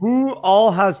 Who all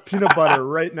has peanut butter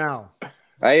right now?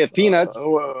 I have peanuts.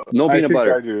 No peanut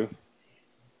butter. I do.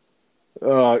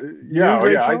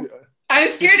 Yeah. I'm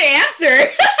scared to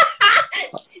answer.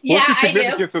 What's the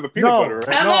significance of the peanut butter,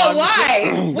 right?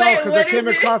 Why? What is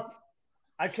it?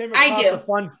 I came across a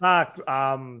fun fact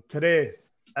today,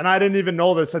 and I didn't even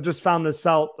know this. I just found this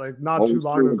out like not too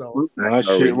long ago. Oh,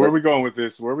 shit. Where are we going with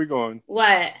this? Where are we going?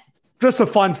 What? Just a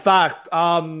fun fact.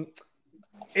 80%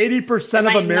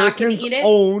 of Americans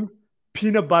own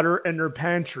peanut in their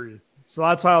pantry. So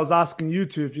that's why I was asking you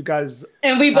two if you guys.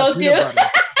 And we both do.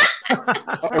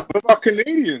 What about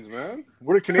Canadians, man?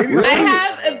 What are Canadians? I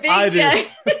have a big jug.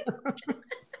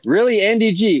 Really,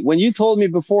 Andy G, when you told me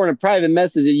before in a private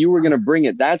message that you were going to bring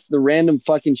it, that's the random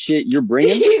fucking shit you're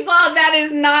bringing? That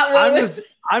is not what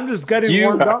I'm just getting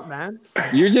warmed up, man.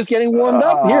 You're just getting warmed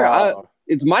up? Here,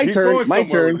 it's my turn. My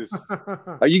turn.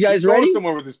 Are you guys ready?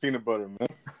 Somewhere with this peanut butter, man.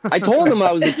 I told him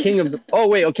I was the king of the... Oh,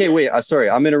 wait. Sorry,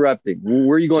 I'm interrupting.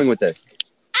 Where are you going with this?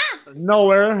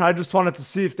 Nowhere. I just wanted to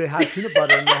see if they had peanut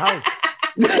butter in their house.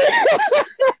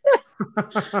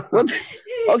 Well,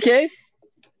 okay.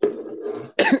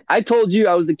 I told you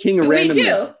I was the king of randomness. We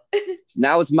do.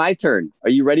 Now it's my turn. Are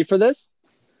you ready for this?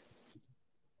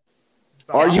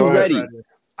 Are you ready?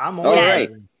 I'm all right.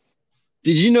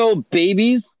 Did you know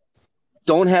babies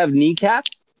don't have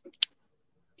kneecaps?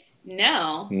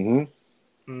 No.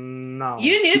 No.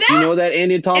 You knew that? You know that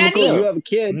anatomical? You have a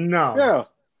kid. No.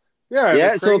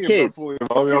 Yeah. It's okay.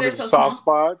 The soft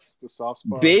spots.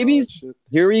 Babies.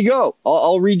 Here we go.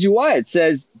 I'll read you why. It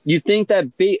says you think that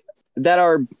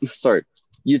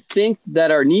you think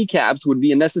that our kneecaps would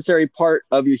be a necessary part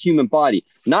of your human body,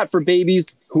 not for babies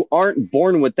who aren't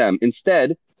born with them.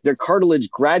 Instead, their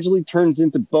cartilage gradually turns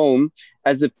into bone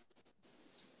as if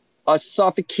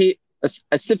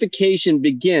ossification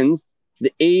begins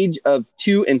the age of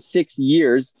 2 and 6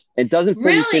 years and doesn't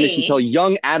fully finish until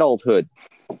young adulthood.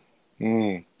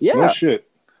 Yeah. No shit.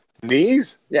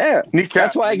 Knees? Yeah. Kneecaps.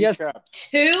 That's why I guess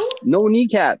 2? No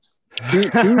kneecaps. 2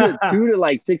 to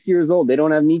like 6 years old. They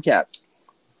don't have kneecaps.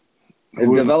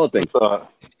 It's developing.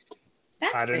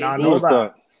 That's I did crazy. not know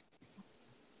that.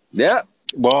 Yeah.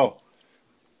 Wow.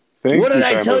 What did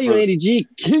I tell you, Andy G?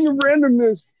 King of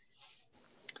randomness.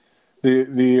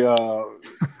 We're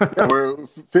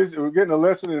getting a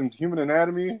lesson in human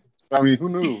anatomy. I mean, who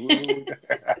knew?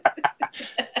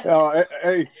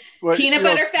 Peanut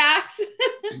butter facts.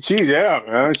 Geez, yeah,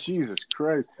 man. Jesus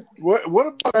Christ. What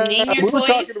about name your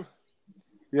toys?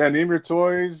 Name your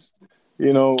toys.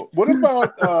 You know, what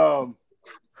about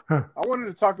I wanted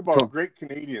to talk about great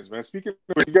Canadians, man. Speaking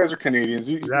of, you guys are Canadians.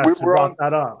 We're on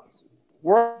that up.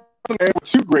 We're on with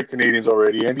 2 great Canadians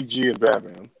already, Andy G and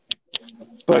Batman.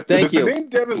 But does the name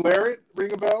Devin Larratt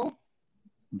ring a bell?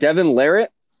 Devin Larratt?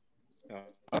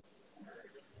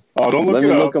 Don't look Let me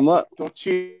look him up. Don't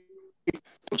cheat.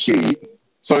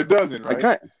 So it doesn't,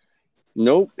 right?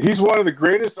 Nope. He's one of the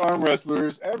greatest arm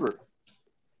wrestlers ever.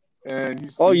 And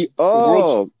he's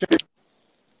world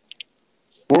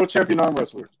champion arm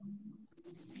wrestler.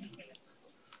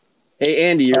 Hey,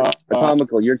 Andy, you're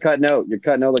atomical. You're cutting out. You're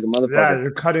cutting out like a motherfucker. Yeah,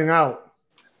 you're cutting out.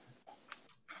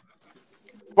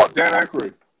 What, Dan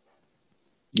Aykroyd?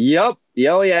 Yep.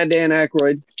 Oh, yeah, Dan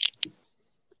Aykroyd.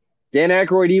 Dan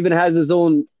Aykroyd even has his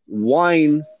own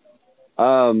wine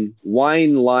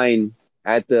line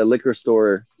at the liquor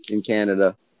store in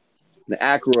Canada. The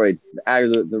Aykroyd,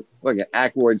 the fucking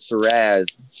Aykroyd Shiraz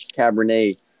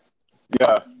Cabernet.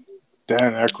 Yeah,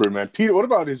 Dan Aykroyd, man. Peter, what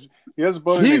about his? He has a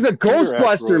brother. He's a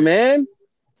Ghostbuster, man.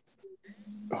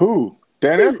 Who?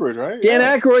 Dan Aykroyd, right? Dan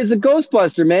Aykroyd's a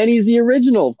Ghostbuster, man. He's the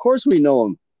original. Of course, we know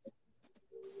him.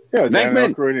 Yeah, Dan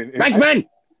Aykroyd.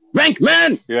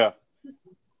 Venkman. Yeah,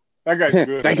 that guy's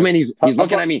good. Venkman, he's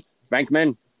looking at me.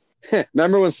 Venkman.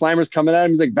 Remember when Slimer's coming at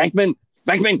him? He's like, Venkman,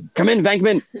 come in,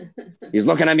 Venkman. He's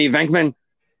looking at me, Venkman.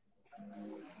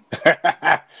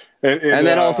 and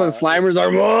then all of a sudden, Slimer's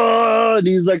like, whoa! And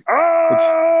he's like,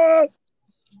 ah!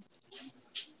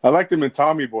 I liked him in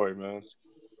Tommy Boy, man.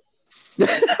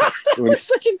 It's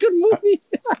such a good movie.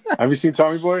 Have you seen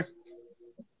Tommy Boy?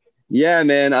 Yeah,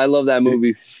 man. I love that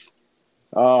movie.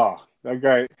 Oh, that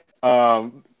guy.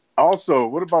 Also,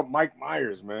 what about Mike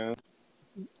Myers, man?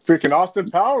 Freaking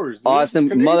Austin Powers. Dude.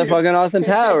 Motherfucking Austin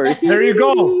Powers. There you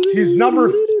go.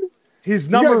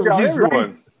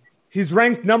 He's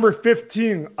ranked number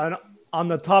 15 on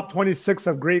the top 26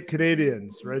 of great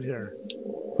Canadians right here.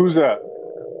 Who's that?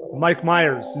 Mike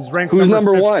Myers. He's ranked Who's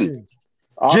number 15.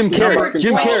 1? Jim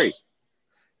Carrey.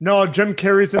 No, Jim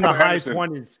Carrey's in the high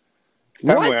 20s.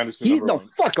 Pamela Anderson.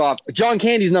 Fuck off. John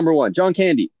Candy's number 1. John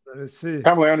Candy. Let's see.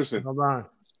 Pamela Anderson. Hold on.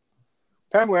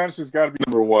 Pamela Anderson's got to be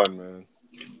number 1, man.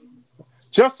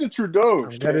 Justin Trudeau.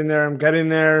 I'm getting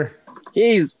there.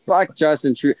 He's fuck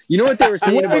Justin Trudeau. You know what they were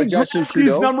saying about Justin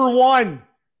Trudeau? He's number 1.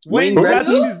 Wayne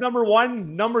Gretzky's number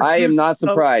 1. Number 2. I am not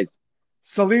surprised.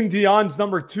 Celine Dion's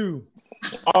number 2.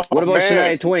 What about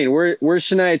Shania Twain? Where's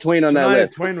Shania Twain on that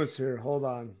list? Shania Twain was here. Hold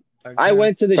on. I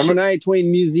went to the Shania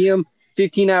Twain Museum,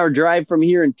 15-hour drive from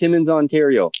here in Timmins,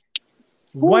 Ontario.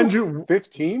 When'd you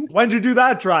 15? When'd you do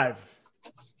that drive?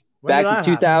 Back in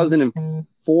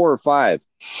 2004 or 5.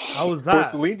 How was that?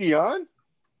 For Celine Dion?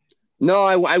 No,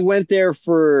 I went there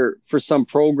for some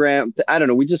program. I don't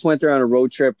know. We just went there on a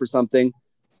road trip or something.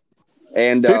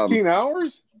 And 15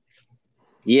 hours?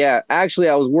 Yeah, actually,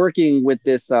 I was working with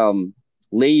this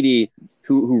lady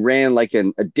who ran like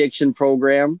an addiction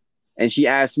program, and she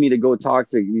asked me to go talk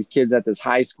to these kids at this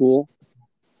high school,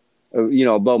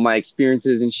 about my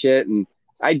experiences and shit. And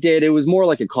I did. It was more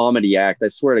like a comedy act. I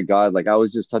swear to God, like I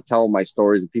was just telling my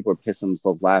stories, and people were pissing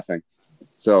themselves laughing.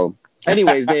 So,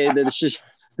 anyways, the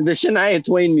Shania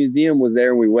Twain Museum was there,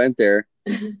 and we went there,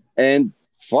 and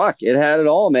fuck, it had it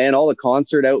all, man. All the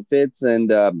concert outfits and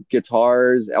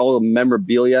guitars, all the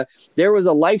memorabilia. There was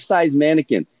a life-size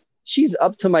mannequin. She's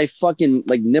up to my fucking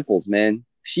like nipples, man.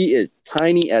 She is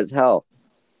tiny as hell.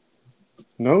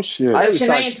 No shit.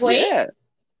 Shania Twain? Yeah.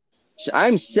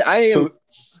 I'm 5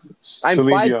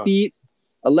 feet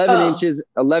 11 inches,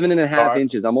 11 and a half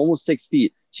inches. I'm almost 6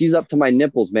 feet. She's up to my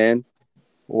nipples, man.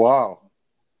 Wow.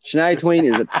 Shania Twain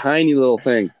is a tiny little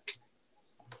thing.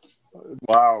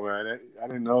 Wow, man. I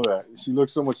didn't know that. She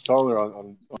looks so much taller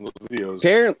on those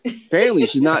videos. Apparently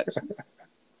she's not.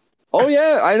 Oh,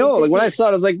 yeah, I know. Like, when I saw it,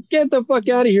 I was like, get the fuck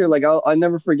out of here. Like, I'll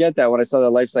never forget that when I saw that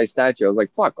life-size statue. I was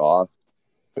like, fuck off.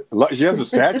 She has a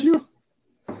statue?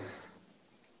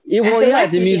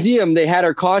 At the museum, they had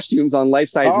her costumes on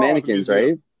life-size mannequins,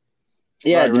 right?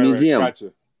 Yeah, the museum.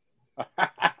 Gotcha.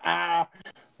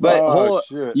 But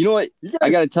you know what? I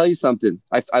got to tell you something.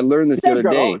 I learned this the other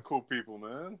day. All the cool people,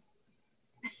 man.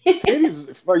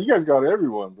 You guys got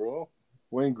everyone, bro.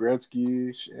 Wayne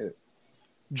Gretzky, shit.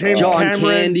 James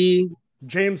Cameron.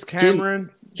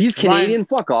 He's Canadian.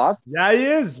 Fuck off. Yeah, he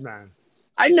is, man.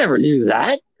 I never knew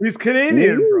that. He's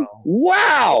Canadian, bro.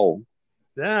 Wow.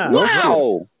 Yeah.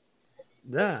 Wow.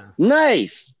 Yeah.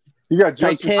 Nice. You got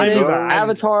Titanic,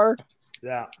 Avatar.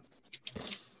 Yeah.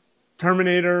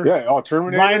 Terminator. Yeah. Oh,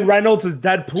 Terminator. Ryan Reynolds is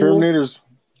Deadpool. Terminator's.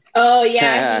 Oh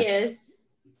yeah, he is.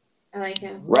 I like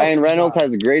him. Ryan Reynolds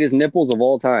has the greatest nipples of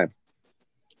all time.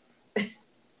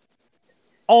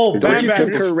 Oh, don't you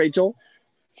concur, Rachel?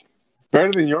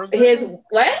 Better than yours? His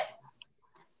what?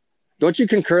 Don't you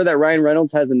concur that Ryan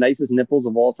Reynolds has the nicest nipples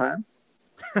of all time?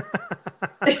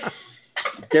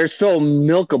 They're so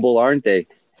milkable, aren't they?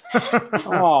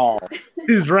 Oh,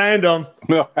 he's random.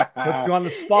 Let's go on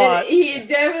the spot. He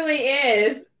definitely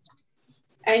is.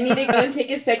 I need to go and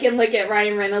take a second look at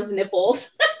Ryan Reynolds'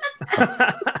 nipples.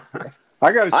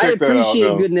 I gotta check that out. I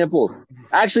appreciate good nipples.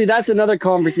 Actually, that's another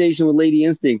conversation with Lady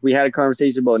Instinct. We had a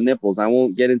conversation about nipples. I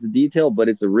won't get into detail, but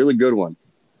it's a really good one.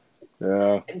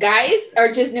 Yeah. Guys,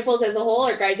 or just nipples as a whole,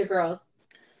 or guys or girls?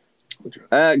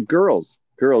 Girls.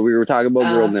 We were talking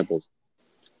about girl nipples.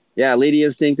 Yeah, Lady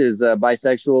Instinct is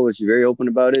bisexual, and she's very open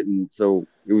about it, and so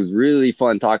it was really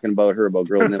fun talking about her about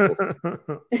girl nipples.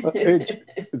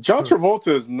 John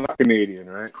Travolta is not Canadian,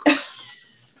 right?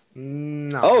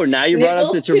 No. Oh, now you brought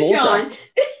up the Travolta.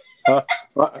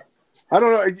 I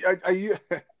don't know. You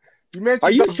mentioned.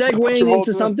 Are you segueing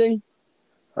into something?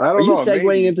 I don't know. Are you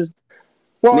segueing into?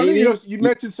 Well, you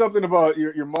mentioned something about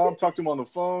your mom talked to him on the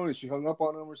phone and she hung up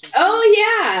on him or something. Oh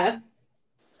yeah.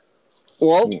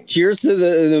 Well, cheers to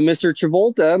the Mr.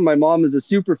 Travolta. My mom is a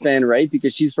super fan, right?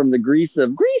 Because she's from the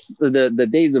the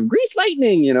days of Grease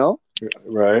Lightning, you know.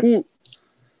 Right.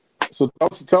 So tell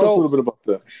us a little bit about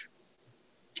that.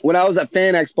 When I was at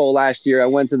Fan Expo last year, I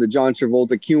went to the John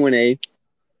Travolta Q&A,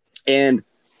 and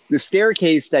the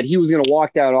staircase that he was going to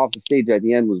walk down off the stage at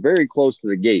the end was very close to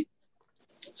the gate.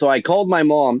 So I called my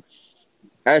mom.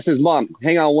 I says, "Mom,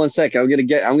 hang on 1 second. I'm gonna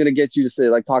get you to say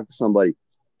talk to somebody."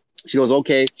 She goes,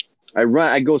 "Okay."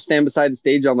 I go stand beside the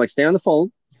stage. I'm like, "Stay on the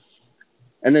phone."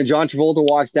 And then John Travolta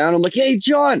walks down. I'm like, "Hey,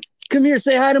 John, come here,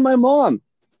 say hi to my mom."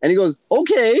 And he goes,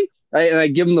 "Okay." And I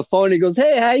give him the phone. And he goes,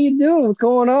 "Hey, how you doing? What's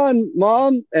going on,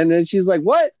 Mom?" And then she's like,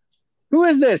 "What? Who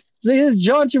is this?" So this is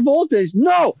John Travolta.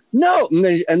 No. And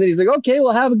then he's like, "Okay,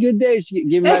 well, have a good day." She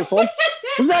gave me my phone.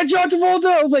 "Was that John Travolta?"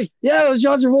 I was like, "Yeah, it was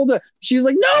John Travolta." She was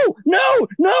like, No,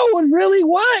 really?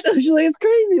 What? She's like, "It's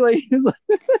crazy." Like, he's like,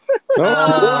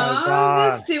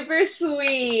 that's super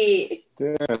sweet.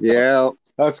 Damn. Yeah,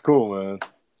 that's cool, man.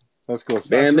 That's cool.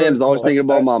 Bam Bam's always thinking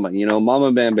about Mama.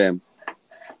 Mama Bam Bam.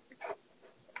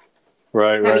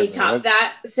 Right. Have you topped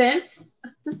that since?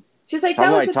 She's like,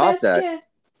 "That was the best gift."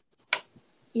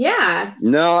 Yeah.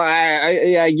 No,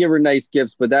 I give her nice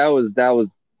gifts, but that was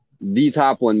the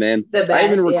top one, man. The best, I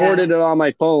even recorded it on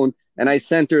my phone, and I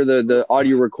sent her the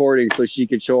audio recording so she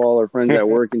could show all her friends at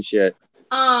work and shit.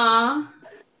 Aww.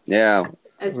 Yeah.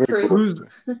 That's proof.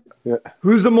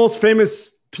 Who's the most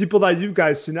famous people that you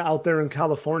guys seen out there in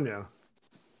California?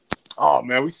 Oh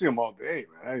man, we see them all day,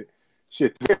 man.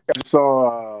 Today I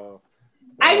saw.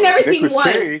 I've never seen Nicolas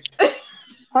one. Cage.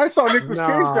 I saw Nicolas Cage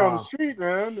down the street,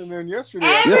 man, and then yesterday.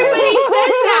 Everybody says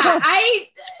that. I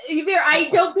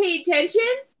don't pay attention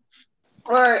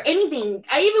or anything.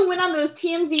 I even went on those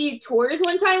TMZ tours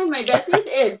one time with my besties,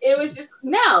 and it was just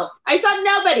I saw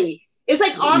nobody. It's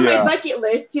like on my bucket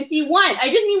list to see one. I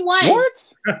just need one.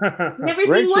 What? Never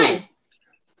seen one.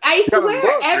 I swear,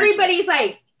 everybody's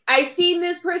like, "I've seen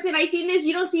this person. I've seen this.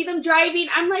 You don't see them driving."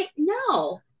 I'm like,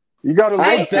 no. You got to.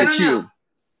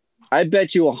 I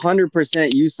bet you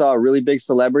 100% you saw a really big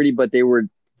celebrity, but they were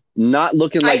not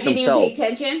looking like themselves. I didn't even pay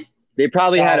attention. They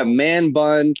probably had a man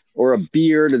bun or a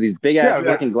beard or these big ass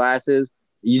fucking glasses.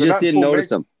 You just didn't notice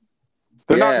them.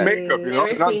 They're not makeup,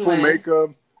 They're not full makeup.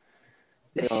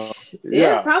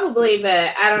 Yeah, probably,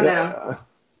 but I don't know.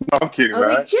 No, I'm kidding, I was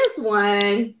like, just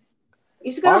one.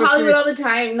 used to go to Hollywood all the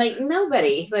time. Like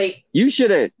nobody. Like you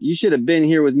should have been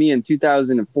here with me in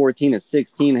 2014 or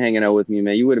 16, hanging out with me,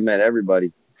 man. You would have met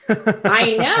everybody.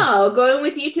 I know, going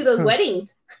with you to those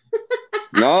weddings.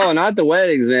 No, not the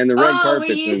weddings, man. The red carpets.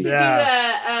 We used to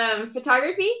do the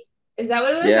photography. Is that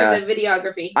what it was? Yeah. Or the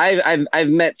videography? I've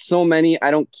met so many.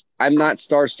 I'm not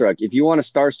starstruck. If you want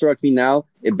to starstruck me now,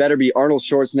 it better be Arnold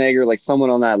Schwarzenegger, like someone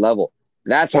on that level.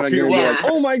 That's when I'm gonna be like,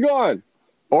 oh my god.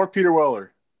 Or Peter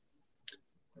Weller.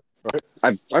 Right?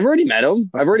 I've already met him.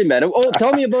 Oh,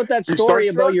 tell me about that story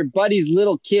about your buddy's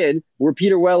little kid where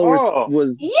Peter Weller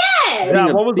was.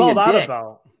 Yeah. What was all that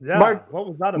about? Yeah. What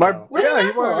was that about?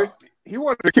 He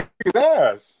wanted to kick his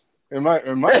ass. And my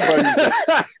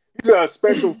buddy's he's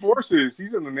special forces.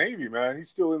 He's in the Navy, man.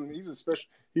 He's a special.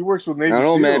 He works with Navy. I don't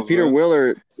know, man. Peter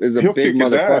Weller is a big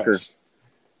motherfucker.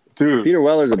 Dude. Peter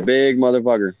Weller's a big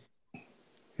motherfucker.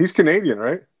 He's Canadian,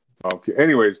 right? Okay.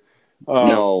 Anyways.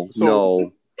 No.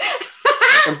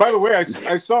 And by the way, I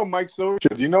saw Mike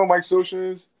Scioscia. Do you know who Mike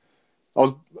Scioscia is?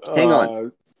 Hang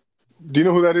on. Do you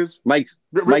know who that is? Mike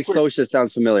Scioscia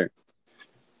sounds familiar.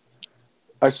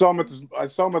 I saw him at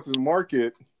the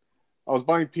market. I was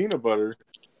buying peanut butter,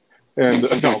 and you're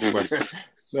so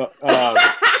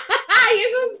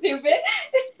stupid.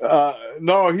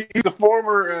 No, he's a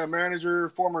former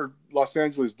manager, former Los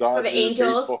Angeles Dodgers. For the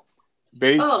Angels.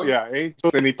 Yeah,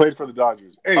 Angels, and he played for the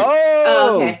Dodgers.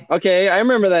 Anyway. Okay, I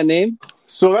remember that name.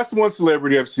 So that's one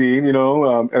celebrity I've seen,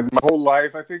 and my whole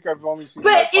life. I think I've only seen.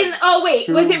 But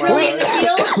was it really in the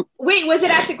field? Wait, was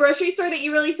it at the grocery store that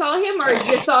you really saw him, or you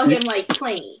just saw him like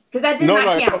playing? Because that did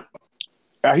not count.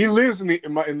 He lives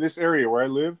in this area where I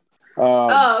live.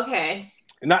 Okay.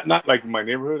 Not like my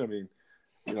neighborhood. I mean,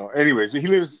 anyways, but he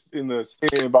lives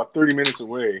about 30 minutes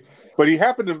away. But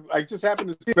I just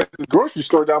happened to see him at the grocery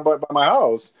store down by my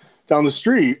house, down the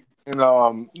street. And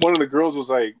one of the girls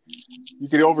was like, you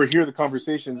could overhear the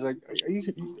conversations. Like, are you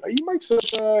Mike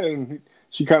Scioscia? And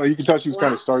you could tell she was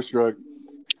kind of starstruck.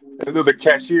 And the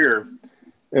cashier,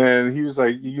 and he was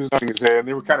nodding his head. And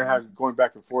they were kind of going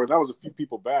back and forth. That was a few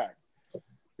people back,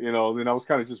 Then I was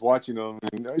kind of just watching them.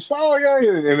 And I saw,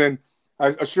 and then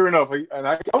sure enough, I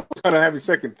was kind of having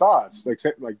second thoughts, like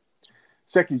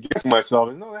second guessing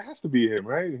myself. No, that has to be him,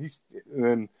 right? And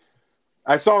then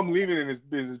I saw him leaving in his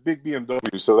big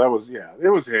BMW, so it was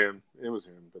him.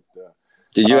 But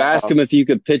did you ask him if you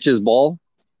could pitch his ball?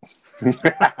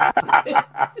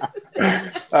 I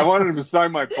wanted him to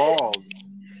sign my balls.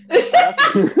 I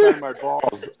asked him to sign my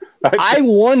balls. I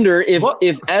wonder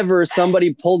if ever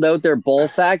somebody pulled out their ball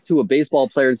sack to a baseball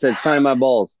player and said, "Sign my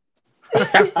balls."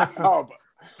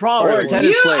 Probably. Or a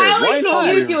tennis player. I always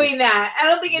see you doing that. I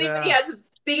don't think anybody has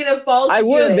big enough balls. I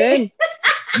would, man.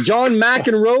 John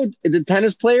McEnroe, the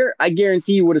tennis player, I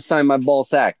guarantee you would have signed my ball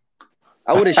sack.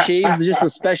 I would have shaved just a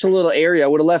special little area. I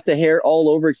would have left the hair all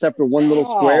over except for one little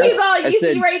square. He's all you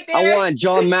see right there. I want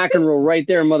John McEnroe right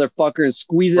there, motherfucker, and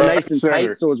squeeze it nice and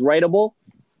tight so it's writable.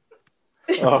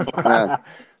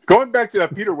 Going back to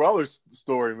that Peter Weller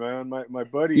story, man, my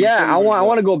buddy. Yeah, I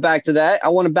want to go back to that. I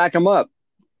want to back him up.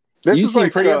 You seem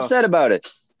pretty upset about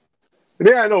it.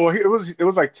 Yeah, I know. It was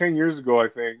like 10 years ago, I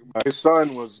think. His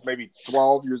son was maybe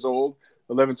 12 years old,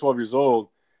 11, 12 years old.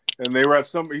 And they were at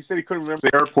he said he couldn't remember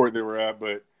the airport they were at,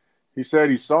 but he said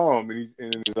he saw him and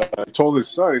he told his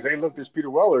son, he said, "Hey, look, there's Peter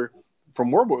Weller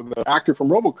from the actor from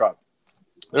RoboCop.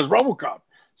 There's RoboCop."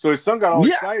 So his son got all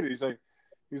excited. He's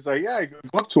like, yeah,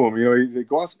 go up to him. He's like,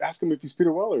 go ask him if he's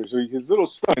Peter Weller. So his little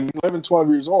son, 11, 12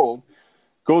 years old,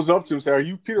 goes up to him and says, "Are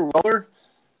you Peter Weller?"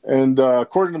 And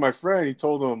according to my friend, he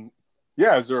told him,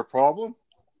 "Yeah, is there a problem?"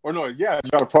 Or no, "Yeah,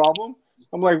 you got a problem?"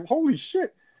 I'm like, holy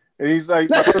shit. And he's like,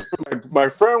 my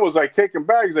friend was like taken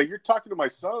back. He's like, "You're talking to my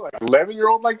son, like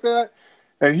 11-year-old like that?"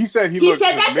 And he said he looked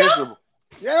miserable.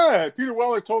 Yeah, Peter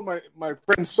Weller told my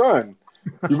friend's son.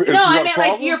 No, I meant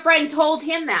like your friend told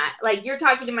him that. Like, you're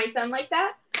talking to my son like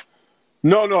that?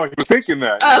 No, he was thinking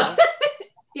that. Oh.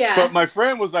 Yeah. But my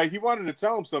friend was like, he wanted to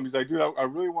tell him something. He's like, "Dude, I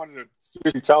really wanted to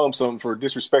seriously tell him something for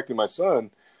disrespecting my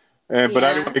son." But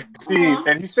I didn't see.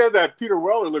 And he said that Peter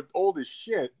Weller looked old as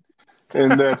shit.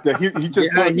 And that he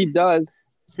just he does.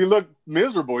 He looked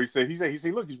miserable. He said,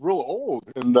 look, he's real old.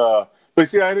 And but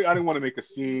see, I didn't want to make a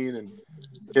scene. And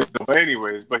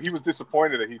anyways, but he was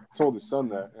disappointed that he told his son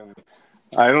that. And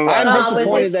I don't know. I'm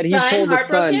disappointed that he told his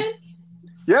son.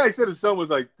 Yeah, he said his son was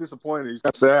like disappointed. He's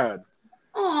got sad.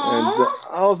 Aww. And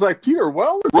I was like, Peter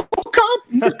Weller, RoboCop?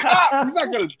 He's a cop. He's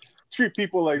not gonna treat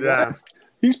people like that.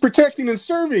 He's protecting and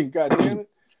serving. God damn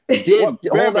it!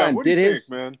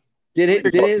 Did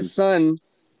his son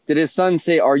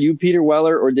say, "Are you Peter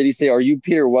Weller," or did he say, "Are you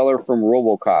Peter Weller from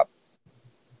RoboCop"?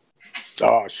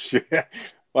 Oh shit!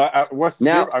 Well, what's the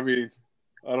now? I mean,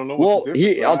 I don't know. What's the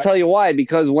difference, I'll tell you why.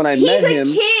 Because when I met him,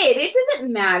 he's a kid. It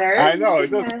doesn't matter. I know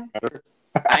it doesn't matter.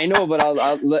 I know, but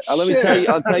let me tell you.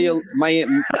 I'll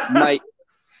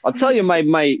tell you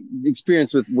my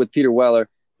experience with Peter Weller.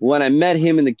 When I met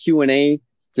him in the Q&A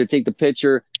to take the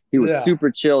picture, he was super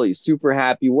chill. He's super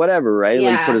happy, whatever, right?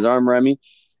 Yeah. Like he put his arm around me.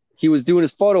 He was doing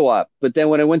his photo op. But then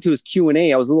when I went to his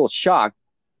Q&A, I was a little shocked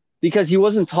because he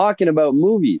wasn't talking about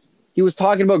movies. He was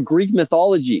talking about Greek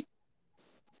mythology.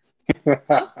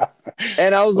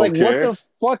 And I was like, what the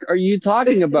fuck are you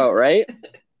talking about, right?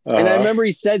 And I remember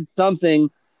he said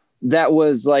something that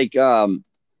was like, I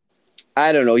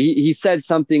don't know. He said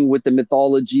something with the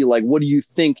mythology, like, what do you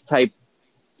think type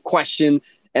question.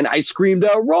 And I screamed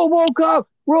out, RoboCop,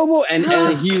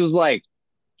 and he was like,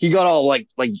 he got all like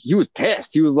he was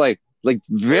pissed. He was like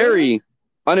very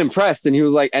unimpressed. And he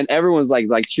was like, and everyone's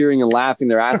like cheering and laughing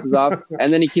their asses off.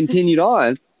 And then he continued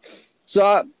on.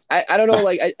 So I don't know.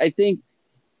 Like, I think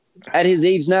at his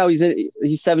age now,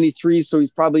 he's 73. So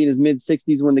he's probably in his mid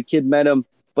 60s when the kid met him.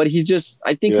 But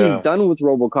I think he's done with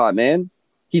RoboCop, man.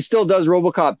 He still does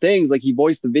RoboCop things. Like he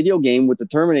voiced the video game with the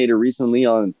Terminator recently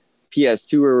on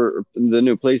PS2 or the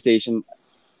new PlayStation.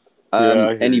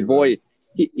 And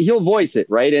he'll voice it,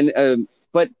 right? And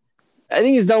but I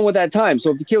think he's done with that time.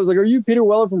 So if the kid was like, "Are you Peter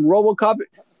Weller from RoboCop?"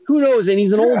 Who knows? And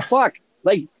he's an old fuck.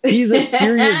 Like he's a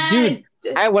serious dude.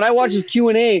 When I watched his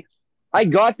Q&A, I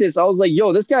got this. I was like,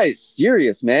 "Yo, this guy is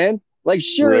serious, man." Like,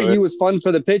 sure, he was fun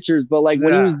for the pictures, but like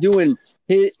when he was doing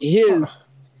his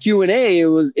Q&A, it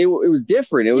was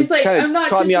different. It was like, kind of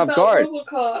caught me off guard.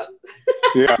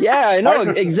 Yeah, I know.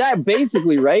 Exactly.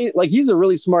 Basically, right? Like he's a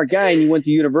really smart guy, and he went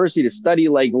to university to study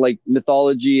like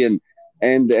mythology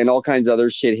and all kinds of other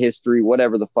shit, history,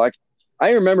 whatever the fuck.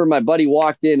 I remember my buddy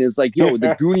walked in and is like, "Yo,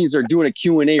 the Goonies are doing a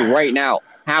Q&A right now."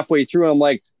 Halfway through, I'm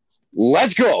like,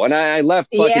 "Let's go!" And I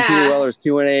left fucking Peter Weller's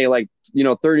Q&A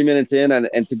 30 minutes in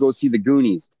and to go see the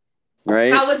Goonies.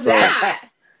 Right? How was that?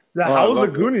 How was the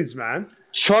Goonies, man?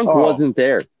 Chunk wasn't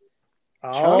there.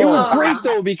 Oh. It was great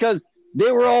though because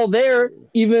they were all there.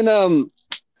 Even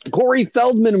Corey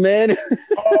Feldman, man.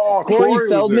 Oh, Corey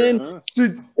Feldman. Was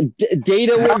there, huh?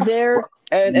 Data was there,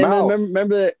 and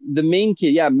remember the main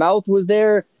kid. Yeah, Mouth was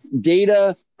there.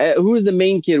 Data. Who was the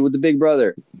main kid with the big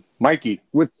brother? Mikey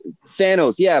with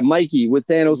Thanos. Yeah, Mikey with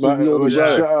Thanos is the older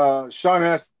brother. Sean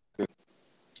Astin.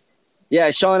 Yeah,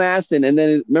 Sean Astin, and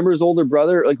then remember his older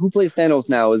brother. Like who plays Thanos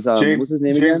now? Is what's his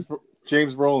name again?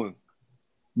 James Brolin.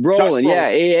 Brolin, yeah.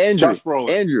 Hey, Andrew. Josh Brolin.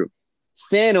 Andrew.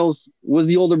 Thanos was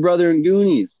the older brother in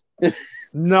Goonies.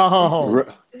 No.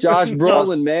 Josh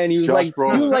Brolin, man. He was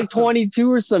like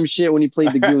 22 or some shit when he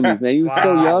played the Goonies, man. He was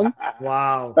so young.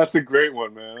 Wow. That's a great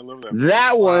one, man. I love that.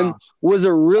 That one was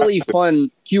a really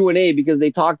fun Q&A because they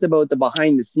talked about the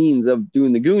behind the scenes of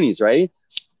doing the Goonies, right?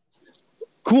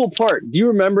 Cool part. Do you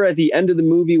remember at the end of the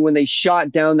movie when they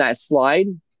shot down that slide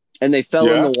and they fell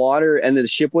in the water and the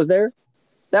ship was there?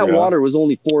 That water was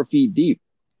only 4 feet deep.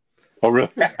 Oh, really?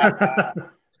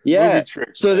 Yeah.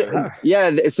 So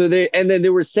they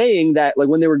were saying that like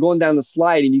when they were going down the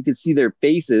slide and you could see their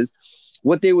faces,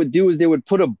 what they would do is they would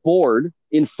put a board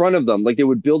in front of them. Like they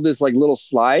would build this like little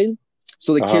slide.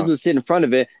 So the kids would sit in front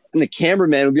of it and the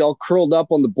cameraman would be all curled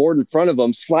up on the board in front of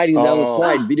them, sliding down the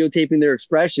slide, videotaping their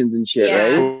expressions and shit.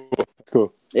 Right?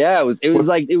 Cool. Yeah.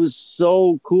 It was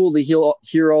so cool to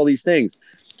hear all these things.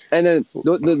 And then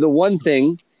the one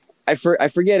thing, I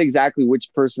forget exactly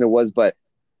which person it was, but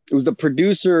it was the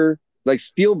producer, like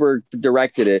Spielberg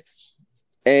directed it.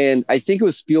 And I think it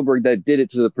was Spielberg that did it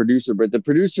to the producer, but the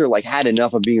producer like had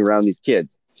enough of being around these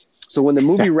kids. So when the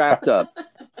movie wrapped up,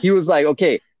 he was like,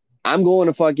 "Okay, I'm going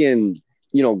to fucking,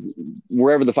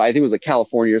 wherever I think it was like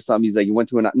California or something." He's like, he went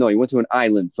to an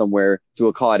island somewhere, to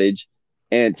a cottage,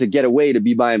 and to get away, to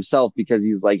be by himself, because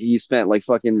he's like, he spent like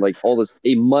fucking like all this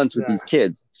 8 months with these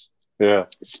kids. Yeah.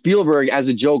 Spielberg, as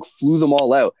a joke, flew them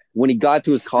all out. When he got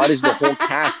to his cottage, the whole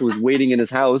cast was waiting in his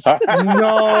house.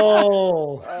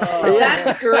 No.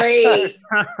 That's great.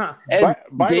 And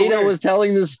Data was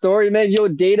telling the story, man. Yo,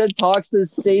 Data talks the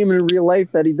same in real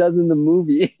life that he does in the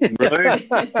movie. Really?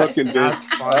 Fucking dude.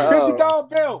 $50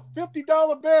 bill.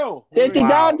 $50 bill.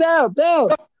 $50 bill.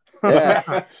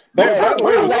 Yeah.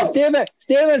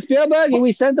 Steven Spielberg, and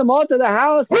we sent them all to the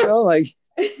house.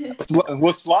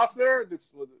 Was Sloth there? Did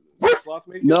Sloth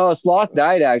make it? No, Sloth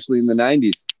died actually in the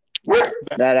 90s.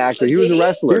 That actor, he was a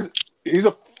wrestler. He's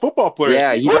a football player.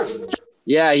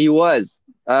 Yeah, he was.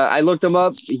 I looked him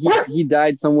up. He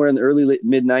died somewhere in the early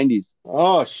mid 90s.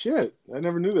 Oh shit! I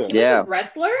never knew that. He was a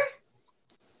wrestler?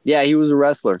 Yeah, he was a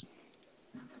wrestler.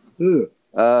 What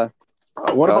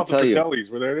about the Patellis?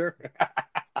 Were they there?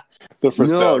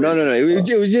 No.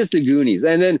 It was just the Goonies.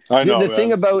 And then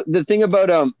the thing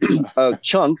about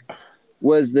Chunk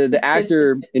was the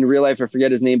actor in real life. I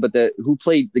forget his name, but the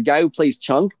guy who plays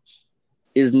Chunk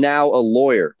is now a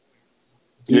lawyer.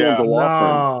 He owns a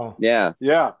law firm. Yeah.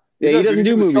 He doesn't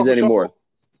do movies anymore.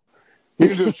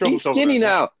 He's skinny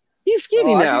now. He's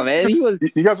skinny now, man. He was.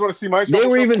 You guys want to see my? They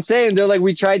were even saying they're like,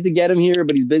 we tried to get him here,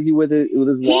 but he's busy with his law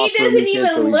firm. He doesn't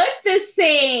even look the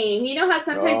same. You know how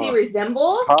sometimes he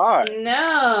resembles? Hi.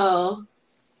 No.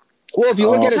 Well, if you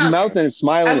look at his mouth and his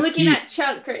smile, I'm looking at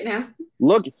Chunk right now.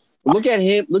 Look at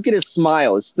him. Look at his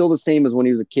smile. It's still the same as when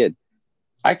he was a kid.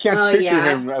 I can't picture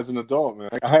him as an adult, man.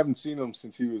 I haven't seen him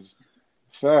since he was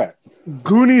fat.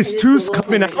 Goonies 2's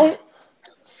coming out. No,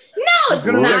 it's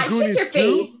not. Shut your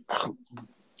face.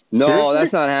 No, Seriously?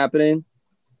 That's not happening.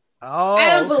 Oh,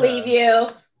 I don't believe you.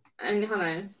 Hold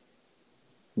on.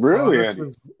 Really, so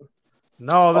Andy?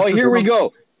 No. Here we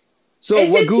go. So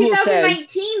it's what Google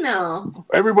 2019, though.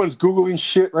 Everyone's Googling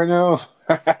shit right now.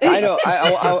 I know.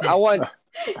 I want.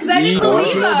 Because I didn't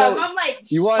believe him. I'm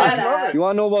like, you want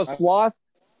to know about Sloth?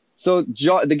 So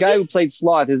the guy who played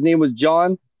Sloth, his name was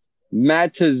John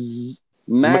Matizak.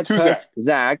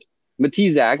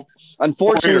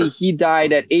 Unfortunately, he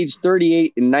died at age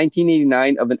 38 in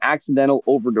 1989 of an accidental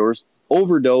overdose,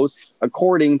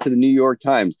 according to the New York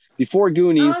Times. Before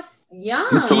Goonies,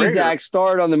 Matizak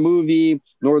starred on the movie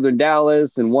Northern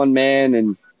Dallas and One Man,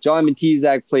 and John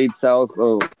Matizak played Sloth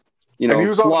in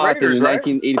Raiders,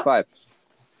 1985.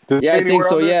 Right? I think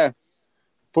so. Yeah,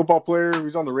 football player. He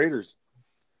was on the Raiders.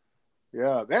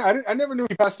 Yeah, I never knew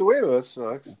he passed away though. That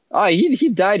sucks. He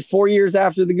died 4 years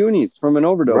after the Goonies from an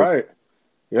overdose. Right.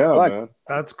 Yeah, man.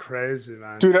 That's crazy,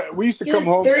 man. Dude, we used to come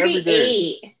home 38. every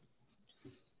day.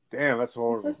 Damn, that's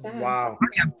horrible. So wow.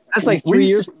 That's like 3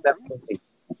 years.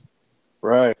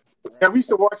 Right. Yeah, we used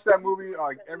to watch that movie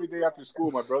like every day after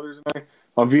school, my brothers and I,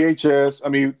 on VHS. I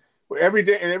mean, every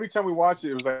day, and every time we watched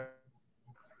it was like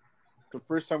the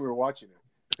first time we were watching it.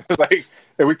 It was like,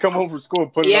 and we'd come home from school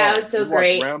and put it on. Yeah, it was still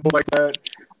great. Rambo like that.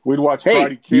 We'd watch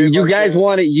Karate Kid. You guys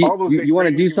want to you want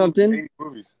to do something?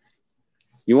 Movies.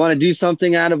 You want to do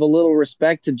something out of a little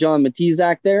respect to John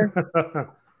Matizak there?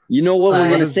 You know what we're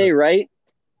going to say, right?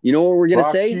 You know what we're going to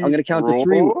say? I'm going to count to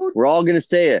 3. We're all going to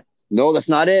say it. No, that's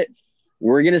not it.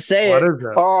 We're going to say it. I'm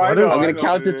going to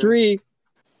count to 3.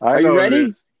 Are you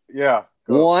ready? Yeah.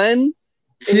 1,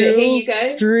 2,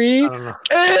 3.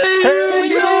 Hey,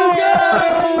 you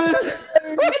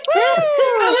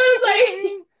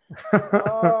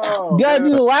You gotta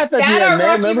do the laugh at the end,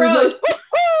 man. Remember,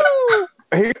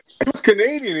 he was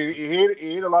Canadian and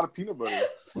he ate a lot of peanut butter.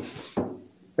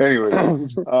 Anyway,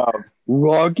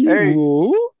 Rocky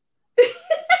Road.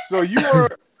 So you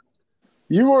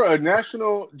were a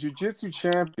national jiu-jitsu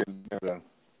champion.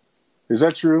 Is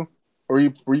that true? Or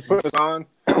were you put on?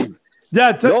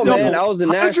 Yeah, man, I was a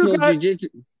national jiu-jitsu.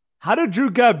 How did you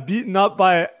get beaten up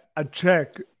by a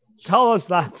chick? Tell us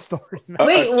that story.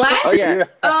 Wait, what? Oh, yeah.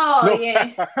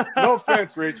 Yeah. No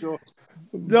offense, Rachel.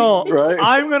 No, right?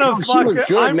 I'm gonna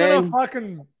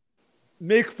fucking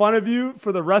make fun of you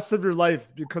for the rest of your life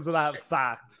because of that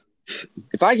fact.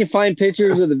 If I can find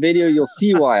pictures of the video, you'll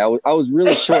see why. I was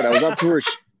really short. I was up to her.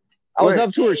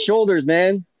 Up to her shoulders,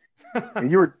 man.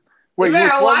 You were. Wait, you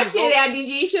better watch it, Andy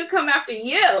G. She'll come after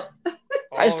you.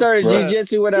 I started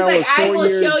jiu-jitsu when I was 4 years. I will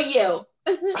show you.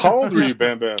 How old were you,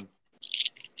 Bam Bam?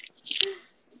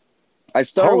 I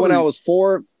started when I was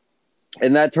 4,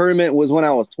 and that tournament was when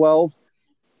I was 12.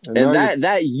 And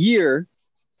that year,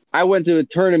 I went to a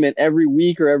tournament every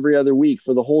week or every other week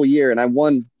for the whole year, and I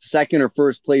won second or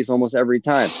first place almost every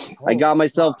time. I got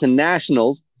myself to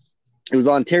nationals. It was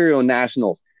Ontario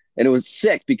Nationals, and it was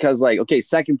sick because, like, okay,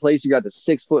 second place, you got the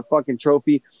 6-foot fucking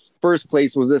trophy. First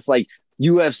place was this, like,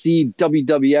 UFC,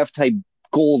 WWF type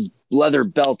gold leather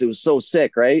belt. It was so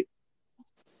sick, right?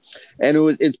 And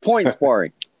it's point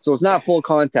sparring. So it's not full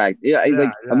contact. Yeah.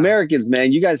 Americans,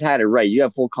 man, you guys had it right. You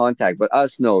have full contact, but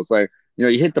us, no. It's like, you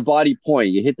hit the body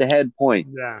point, you hit the head point,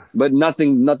 but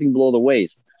nothing below the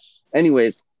waist.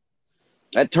 Anyways,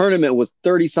 that tournament was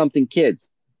 30-something kids.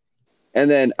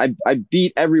 And then I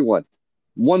beat everyone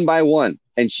one by one,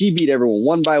 and she beat everyone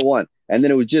one by one. And then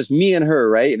it was just me and her,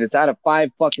 right? And it's out of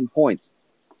 5 fucking points.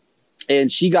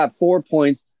 And she got 4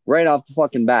 points right off the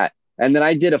fucking bat. And then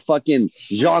I did a fucking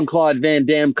Jean-Claude Van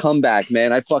Damme comeback,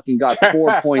 man. I fucking got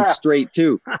 4 points straight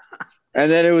too.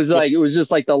 And then it was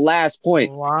just like the last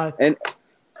point.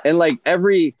 And like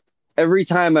every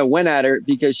time I went at her,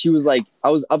 because she was like, I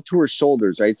was up to her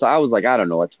shoulders, right? So I was like, I don't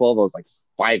know, at 12, I was like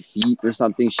 5 feet or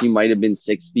something. She might have been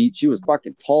 6 feet. She was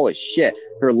fucking tall as shit.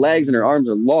 Her legs and her arms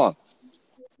are long.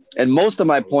 And most of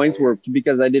my points were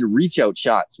because I did reach out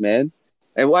shots, man.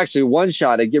 And well, actually, one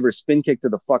shot I give her a spin kick to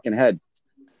the fucking head.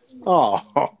 Oh,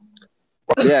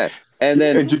 yeah. And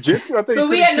then in jiu-jitsu, I think. But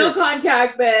we had no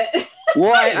contact, but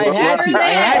well, I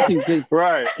had to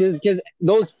because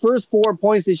those first 4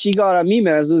 points that she got on me,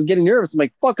 man, I was getting nervous. I'm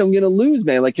like, fuck, I'm gonna lose,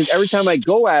 man. Like, because every time I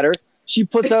go at her, she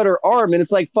puts out her arm, and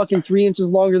it's like fucking 3 inches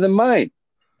longer than mine,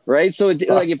 right? So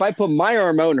like, if I put my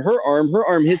arm out and her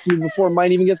arm hits me before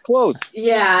mine even gets close.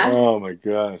 Yeah. Oh my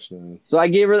gosh, man. So I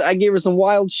gave her some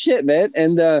wild shit, man,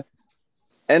 and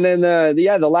then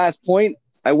the last point,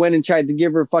 I went and tried to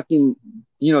give her fucking,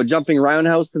 jumping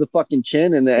roundhouse to the fucking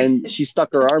chin, and she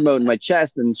stuck her arm out in my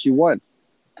chest, and she won.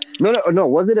 No.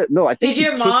 Was it? No, I think. Did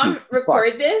your mom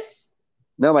record this?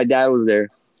 No, my dad was there.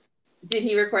 Did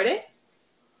he record it?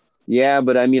 Yeah,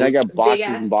 but I mean, I got boxes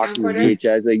and boxes of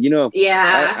VHS. Like,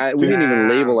 yeah. We didn't even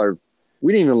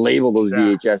label those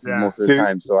VHSs most of the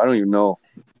time, so I don't even know.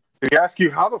 Did he ask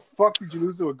you how the fuck did you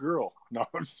lose to a girl? No,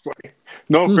 I'm just playing.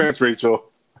 No offense,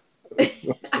 Rachel. I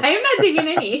am not taking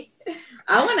any.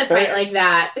 I want to fight like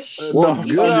that. Well,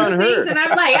 good on her. And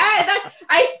I'm like,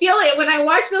 I feel it when I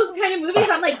watch those kind of movies.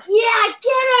 I'm like, yeah,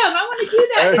 get him. I want to do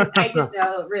that. And I just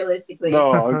know realistically.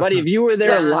 No, but if you were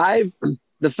there live,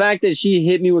 the fact that she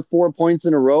hit me with 4 points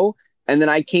in a row, and then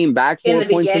I came back 4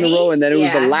 points in a row, and then it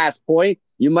was the last point.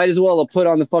 You might as well have put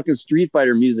on the fucking Street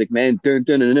Fighter music, man. It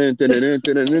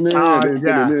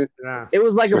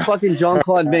was like a fucking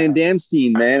Jean-Claude Van Damme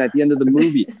scene, man, at the end of the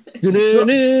movie. So,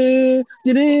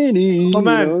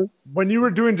 man, when you were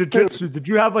doing jiu-jitsu, did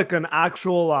you have like an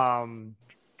actual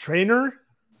trainer?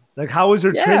 Like, how was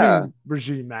your training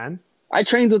regime, man? I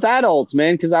trained with adults,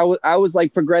 man, because I was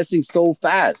like progressing so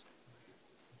fast.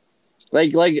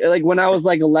 Like when I was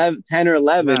like 10 or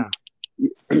 11,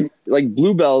 like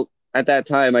blue belt at that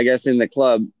time, I guess in the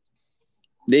club,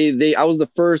 I was the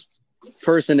first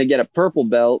person to get a purple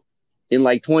belt in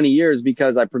like 20 years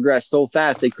because I progressed so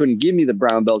fast. They couldn't give me the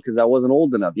brown belt because I wasn't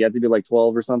old enough. You had to be like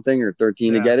 12 or something or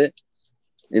 13 to get it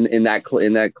in that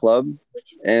club.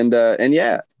 And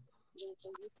yeah.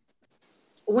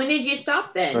 When did you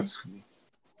stop then?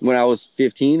 When I was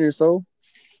 15 or so.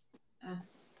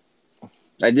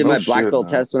 I did my black belt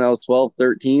test when I was 12,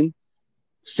 13.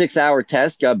 6-hour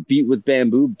test, got beat with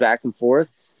bamboo back and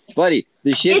forth. Buddy,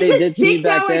 the shit they did to me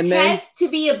back then, man. It's a 6-hour test to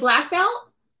be a black belt?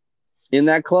 In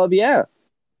that club, yeah.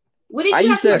 What did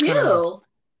you have to do?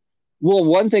 Well,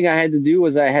 one thing I had to do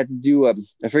was I had to do, I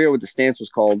forget what the stance was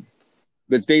called,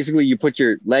 but it's basically you put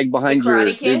your leg behind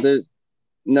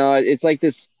no, it's like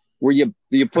this, where you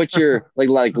put your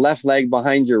like left leg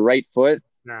behind your right foot,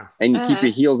 and you keep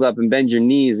your heels up and bend your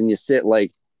knees, and you sit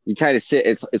like, you kind of sit,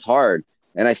 it's hard.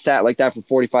 And I sat like that for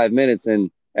 45 minutes,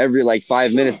 and every like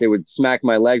 5 minutes they would smack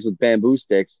my legs with bamboo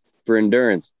sticks for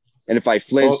endurance. And if I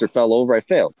flinched or fell over, I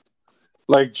failed.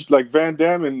 Like Van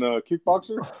Damme in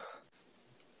Kickboxer?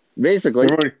 Basically.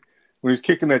 When he's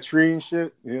kicking that tree and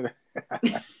shit? Yeah,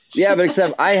 yeah, but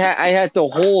except I had to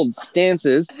hold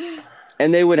stances,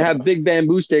 and they would have big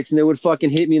bamboo sticks, and they would fucking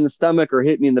hit me in the stomach or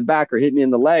hit me in the back or hit me in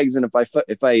the legs. And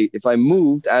if I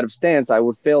moved out of stance, I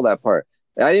would fail that part.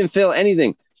 I didn't fail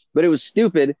anything. But it was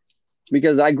stupid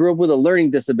because I grew up with a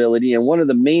learning disability, and one of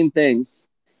the main things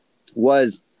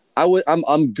was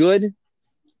I'm good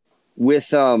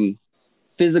with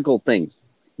physical things,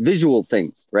 visual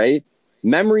things, right?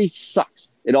 Memory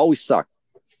sucks. It always sucked.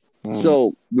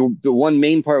 So the one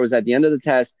main part was at the end of the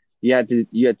test, you had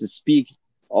to speak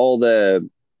all the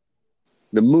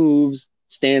moves,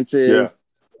 stances,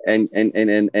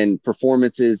 and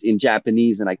performances in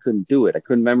Japanese, and I couldn't do it. I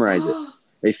couldn't memorize it.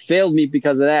 They failed me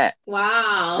because of that.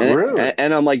 Wow.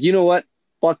 And I'm like, you know what?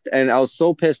 Fuck. And I was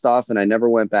so pissed off, and I never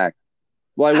went back.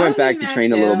 Well, I went back to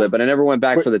train a little bit, but I never went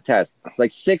back for the test. It's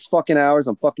like 6 fucking hours.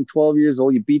 I'm fucking 12 years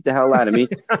old. You beat the hell out of me.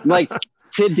 I'm like,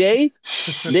 today,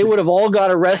 they would have all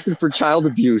got arrested for child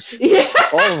abuse.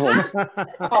 All of them.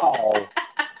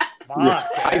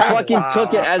 I fucking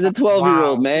took it as a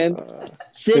 12-year-old, man.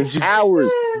 6 hours.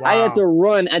 Wow. I had to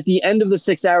run at the end of the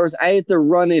 6 hours. I had to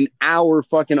run an hour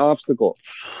fucking obstacle.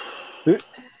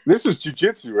 This was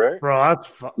jiu-jitsu, right? Bro,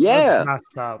 that's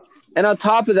messed up. And on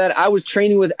top of that, I was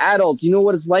training with adults. You know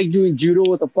what it's like doing judo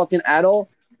with a fucking adult?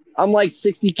 I'm like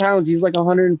 60 pounds. He's like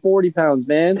 140 pounds,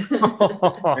 man.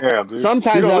 Yeah, dude.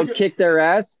 Sometimes I would kick their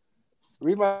ass.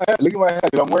 Look at my head.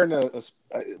 I'm wearing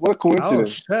what a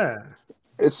coincidence. Oh,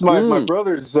 it's my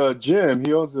brother's gym.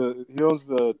 He owns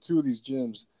the 2 of these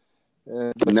gyms.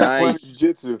 And nice.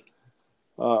 Jiu-jitsu.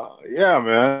 Yeah,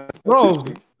 man. Bro,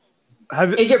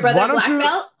 is your brother black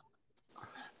belt?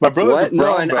 My brother's a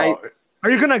brown belt. Are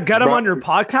you gonna get him on your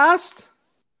podcast?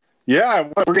 Yeah,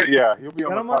 he'll be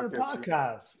on my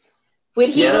podcast. Would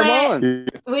he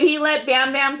let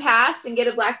Bam Bam pass and get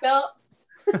a black belt?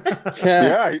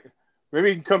 Yeah, maybe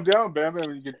he can come down, Bam Bam,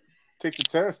 and you can take the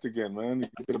test again, man. You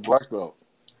can get a black belt.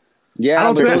 Yeah,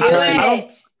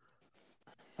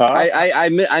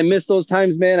 I miss those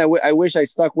times, man. I wish I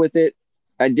stuck with it.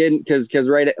 I didn't because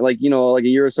right, like, you know, like a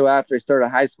year or so after I started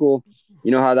high school,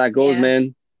 you know how that goes,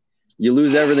 man. You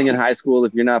lose everything in high school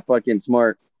if you're not fucking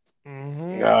smart.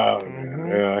 Mm-hmm.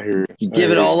 Yeah, I hear you. You give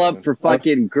it all up for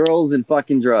fucking girls and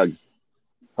fucking drugs.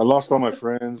 I lost all my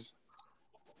friends,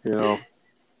 you know,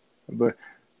 but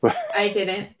I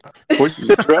didn't. What you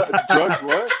say, drugs?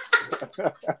 What?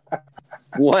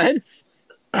 What?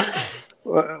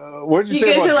 What did you say?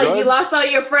 You guys about are like, drugs? you lost all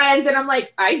your friends, and I'm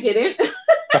like, I didn't.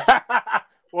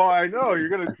 Well, I know you're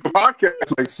gonna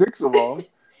podcast like 6 of them.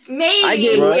 Maybe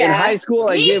in high school.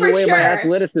 I gave away my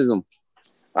athleticism.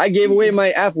 I gave away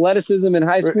my athleticism in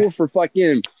high school for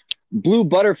fucking blue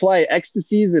butterfly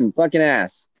ecstasies and fucking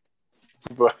ass.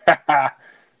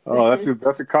 Oh,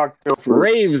 that's a cocktail for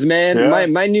raves, man. Yeah.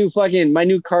 My new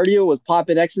cardio was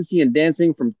popping ecstasy and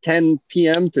dancing from 10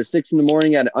 p.m. to 6 in the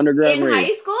morning at an underground rave. In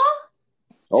high school?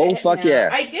 Oh, fuck yeah.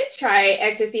 I did try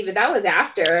ecstasy, but that was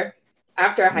after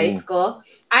high school.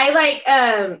 I like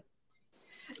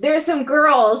there were some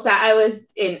girls that I was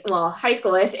in high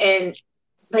school with, and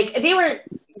like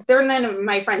they're none of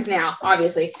my friends now,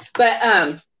 obviously,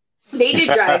 but they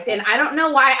did drugs, and I don't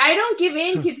know why. I don't give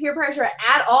in to peer pressure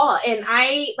at all, and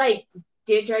I like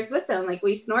did drugs with them. Like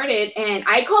we snorted, and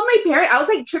I called my parents. I was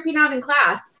like tripping out in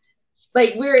class,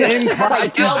 like we were in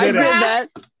class. I did that.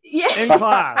 Yeah, in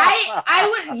class. I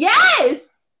was yes.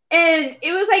 And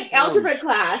it was like algebra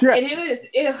class, shit. And it was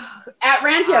at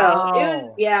Rancho. Oh. It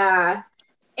was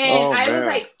and I was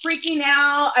like freaking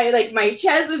out. I like my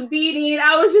chest was beating.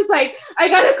 I was just like, I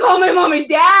gotta call my mom and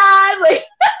dad. Like,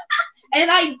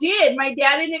 and I did. My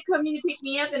dad ended up coming to pick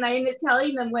me up, and I ended up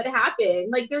telling them what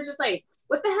happened. Like, they're just like,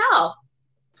 what the hell?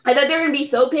 I thought they were gonna be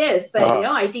so pissed, but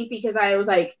no, I think because I was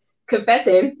like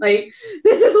confessing, like,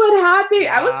 this is what happened.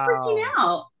 I was freaking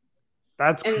out.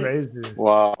 That's crazy.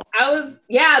 Wow. I was,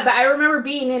 but I remember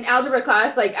being in algebra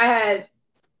class, like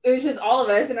it was just all of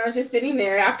us, and I was just sitting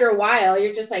there. After a while,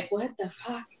 you're just like, what the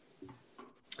fuck?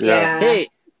 Yeah.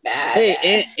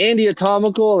 Hey, Andy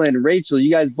Atomical and Rachel, you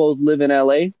guys both live in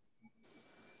LA?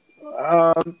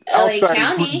 LA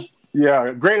County.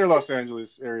 Yeah, greater Los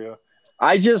Angeles area.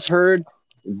 I just heard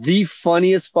the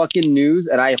funniest fucking news,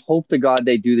 and I hope to God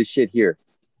they do this shit here.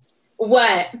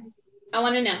 What? I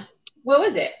want to know. What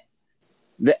was it?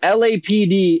 The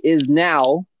LAPD is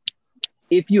now,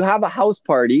 if you have a house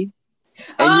party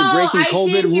and you're breaking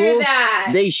COVID rules,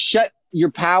 they shut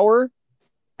your power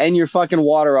and your fucking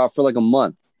water off for like a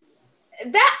month.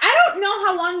 That I don't know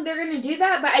how long they're going to do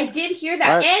that, but I did hear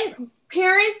that. And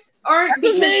parents aren't,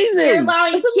 because they're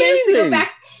allowing kids to go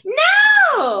back.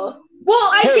 No! Well,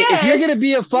 I guess. If you're going to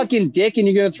be a fucking dick and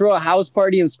you're going to throw a house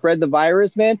party and spread the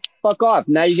virus, man, fuck off.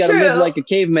 Now you got to live like a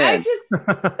caveman.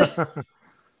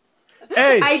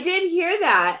 Hey, I did hear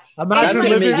that. That's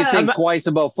gonna make you think twice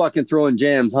about fucking throwing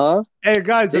jams, huh? Hey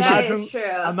guys,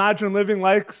 imagine living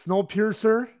like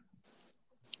Snowpiercer.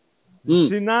 You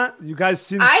seen that? You guys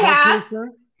seen Snowpiercer?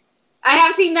 I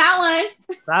have seen that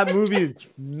one. That movie is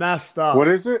messed up. What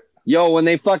is it? Yo, when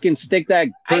they fucking stick that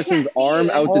person's arm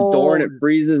out the door and it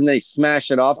freezes and they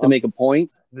smash it off to make a point.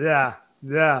 Yeah.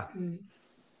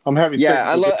 I'm having.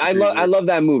 I love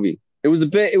that movie. It was a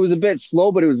bit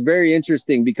slow, but it was very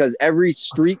interesting because every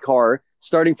streetcar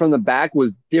starting from the back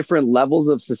was different levels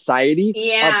of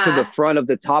society up to the front of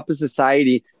the top of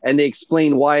society. And they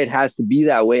explained why it has to be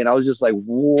that way. And I was just like,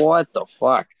 what the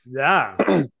fuck? Yeah.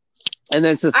 And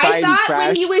then society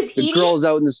crashed. The girls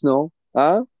out in the snow.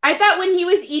 Huh? I thought when he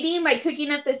was eating, like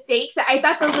cooking up the steaks, I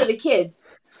thought those were the kids.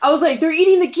 I was like, they're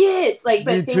eating the kids. Like,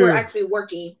 but they were actually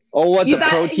working. Oh, what, the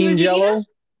protein jello?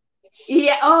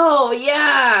 Yeah. Oh,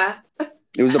 yeah.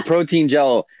 It was the protein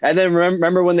jello. And then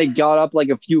remember when they got up like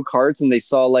a few carts and they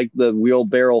saw like the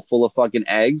wheelbarrow full of fucking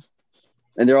eggs?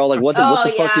 And they're all like, what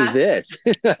the fuck is this?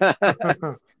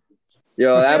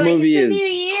 Yo, that movie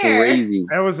is crazy.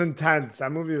 It was intense.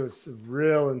 That movie was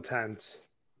real intense.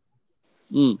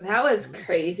 That was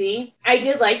crazy. I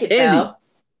did like it though.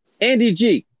 Andy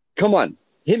G, come on.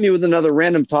 Hit me with another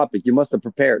random topic. You must have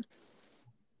prepared.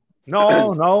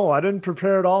 No, I didn't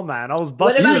prepare at all, man. I was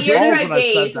busting. What about your drug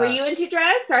days? Were you into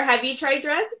drugs, or have you tried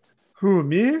drugs? Who,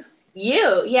 me?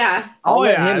 You, yeah. I'll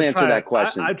let him answer that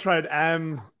question. I tried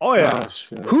Oh yeah.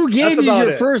 Who gave you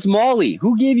your first Molly?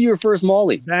 Who gave you your first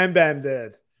Molly? Bam Bam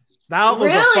did. That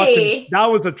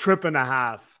was a trip and a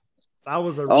half. That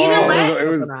was a you know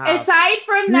what? Aside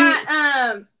from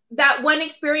that one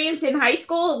experience in high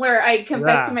school where I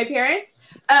confessed to my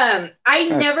parents. I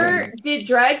never did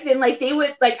drugs, and like they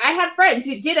would, like I had friends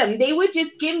who did them. They would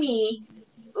just give me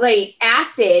like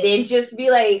acid and just be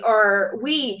like, or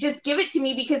weed, just give it to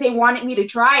me because they wanted me to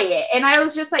try it. And I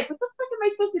was just like, what the fuck am I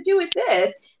supposed to do with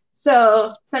this? So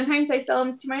sometimes I sell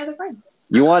them to my other friends.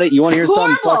 You want to hear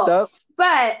something fucked up?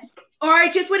 But, or I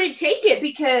just wouldn't take it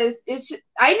because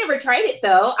I never tried it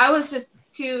though. I was just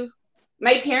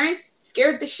my parents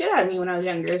scared the shit out of me when I was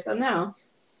younger. So no.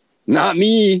 Not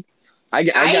me. I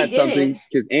got something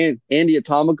because Andy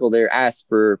Atomical there asked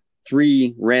for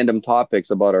 3 random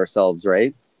topics about ourselves,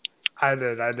 right? I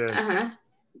did. Uh-huh.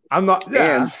 I'm not.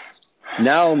 Yeah.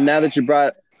 And now that you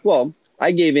brought, well,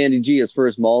 I gave Andy G his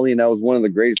first Molly, and that was one of the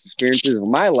greatest experiences of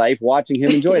my life, watching him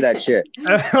enjoy that shit.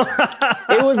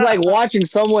 It was like watching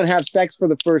someone have sex for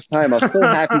the first time. I was so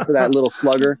happy for that little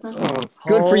slugger.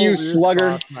 Good for you,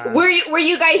 slugger. Were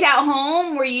you guys at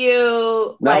home? Were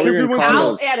you like we were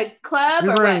out at a club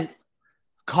or what?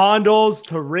 Condos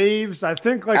to raves. I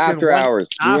think like after hours.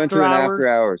 We went to an after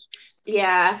hours.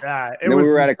 Yeah. Yeah. We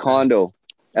were at a condo.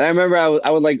 And I remember I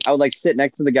would like sit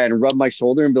next to the guy and rub my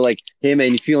shoulder and be like, "Hey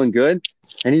man, you feeling good?"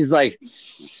 And he's like,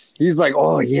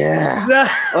 "Oh yeah,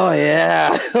 oh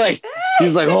yeah." Like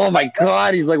he's like, "Oh my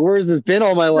god." He's like, "Where's this been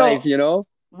all my life?" You know.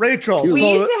 Rachel,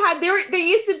 we used to have there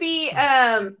used to be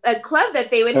a club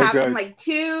that they would have from like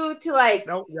 2 to like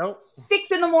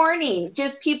 6 in the morning.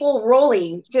 Just people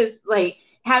rolling, just like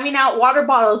having out water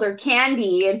bottles or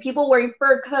candy, and people wearing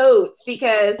fur coats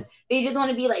because they just want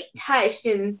to be like touched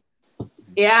and.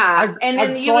 Yeah, and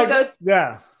then you would go.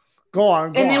 Yeah, go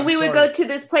on. And then we would go to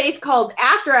this place called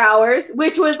After Hours,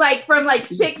 which was like from like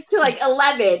 6 to like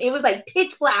 11. It was like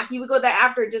pitch black. You would go there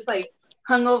after just like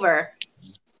hungover.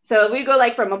 So we go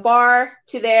like from a bar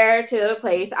to there to the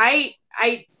place. I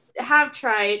have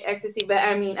tried ecstasy, but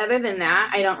I mean, other than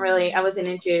that, I wasn't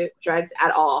into drugs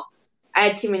at all. I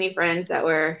had too many friends that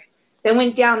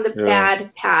went down the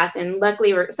bad path, and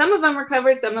luckily some of them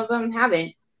recovered, some of them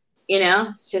haven't. You know,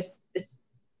 it's just this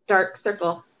dark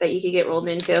circle that you could get rolled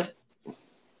into.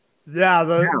 Yeah,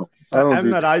 the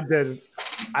M that I did,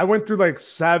 I went through like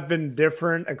 7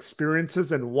 different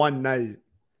experiences in one night.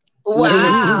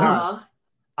 Wow.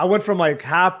 I went from like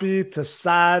happy to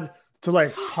sad to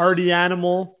like party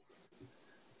animal.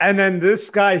 And then this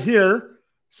guy here,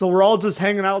 so we're all just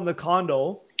hanging out in the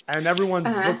condo and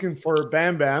everyone's looking for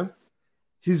Bam Bam.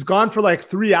 He's gone for like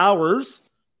 3 hours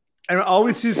and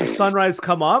always sees the sunrise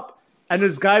come up. And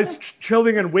this guy's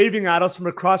chilling and waving at us from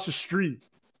across the street.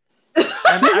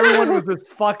 And everyone was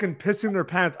just fucking pissing their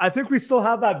pants. I think we still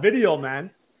have that video, man.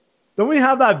 Don't we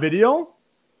have that video?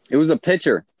 It was a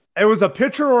picture. It was a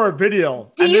picture or a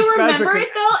video. Do you remember it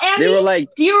though, Andy? They were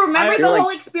like, do you remember the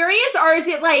whole experience? Or is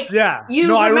it like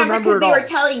you remember because they were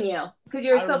telling you? Because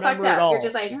you were so fucked up. You're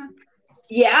just like,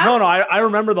 yeah? No, I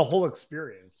remember the whole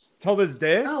experience. Till this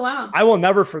day. Oh, wow. I will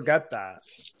never forget that.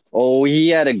 Oh, he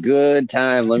had a good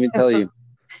time, let me tell you.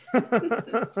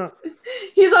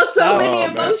 He's on so many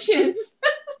emotions.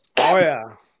 Oh yeah.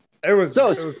 It was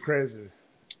crazy.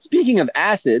 Speaking of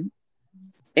acid,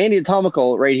 Andy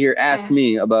Atomical right here asked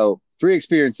me about 3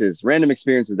 experiences, random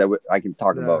experiences that I can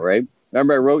talk about, right?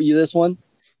 Remember I wrote you this one?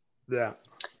 Yeah.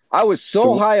 I was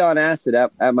so high on acid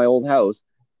at my old house.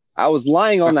 I was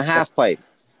lying on the half pipe,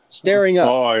 staring up.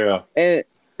 Oh yeah.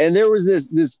 And there was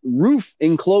this roof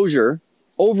enclosure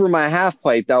over my half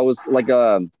pipe that was like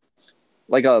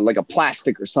a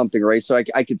plastic or something, right? So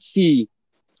I could see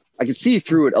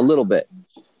through it a little bit.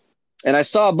 And I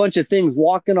saw a bunch of things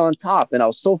walking on top, and I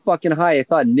was so fucking high, I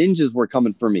thought ninjas were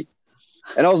coming for me.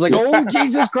 And I was like, oh,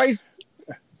 Jesus Christ.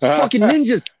 Fucking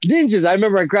ninjas. I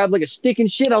remember I grabbed like a stick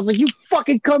and shit. I was like, you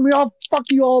fucking come here, I'll fuck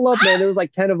you all up, man. There was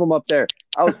like 10 of them up there.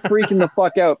 I was freaking the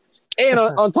fuck out. And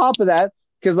on top of that,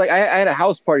 because like I had a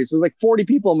house party, so there's like 40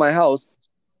 people in my house.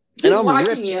 And I'm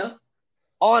watching you.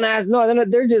 On acid. No,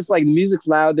 they're just like, music's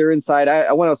loud. They're inside.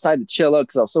 I went outside to chill out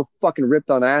because I was so fucking ripped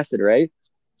on acid, right?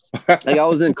 Like I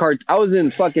was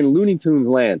in fucking Looney Tunes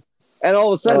land. And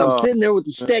all of a sudden I'm sitting there with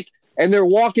the stick and they're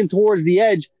walking towards the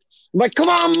edge. I'm like, come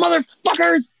on,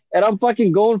 motherfuckers. And I'm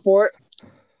fucking going for it.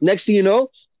 Next thing you know,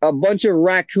 a bunch of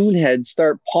raccoon heads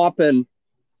start popping.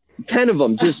 10 of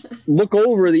them just look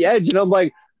over the edge. And I'm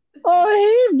like,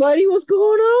 oh, hey, buddy, what's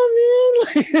going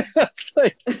on, man?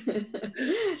 Like,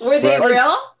 were they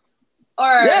real?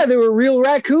 Or yeah, they were real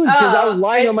raccoons because I was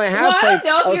lying on my half pipe.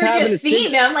 I was just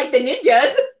seeing them like the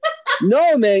ninjas.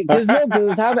 No, man, because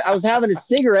I was having a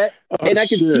cigarette and I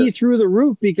could see through the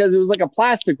roof because it was like a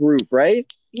plastic roof,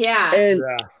 right? Yeah.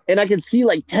 And I could see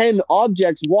like 10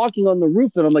 objects walking on the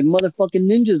roof, and I'm like, motherfucking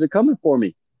ninjas are coming for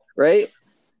me, right?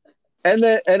 and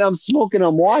I'm smoking,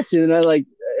 I'm watching,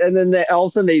 and then all of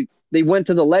a sudden they went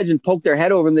to the ledge and poked their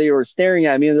head over, and they were staring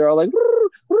at me, and they're all like,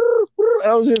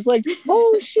 I was just like,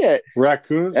 oh shit,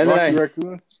 raccoon, and Rocky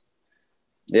raccoon.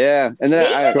 Yeah, and then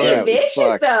they can be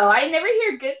vicious though. I never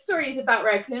hear good stories about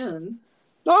raccoons.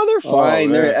 No, they're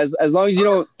fine. They're as long as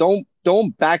you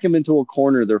don't back them into a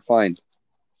corner, they're fine.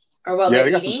 Or well, yeah,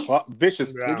 they got some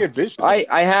vicious. Yeah. They get vicious.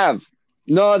 I have.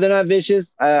 No, they're not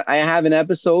vicious. I have an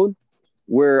episode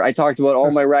where I talked about all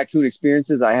my raccoon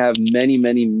experiences. I have many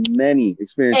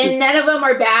experiences. And none of them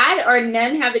are bad, or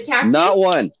none have attacked you? Not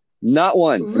one.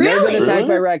 Really? I've never been attacked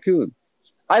by a raccoon.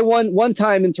 I won one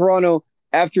time in Toronto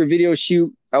after a video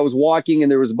shoot. I was walking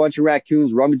and there was a bunch of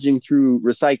raccoons rummaging through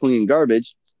recycling and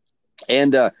garbage.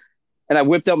 And I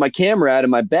whipped out my camera out of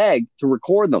my bag to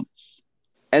record them.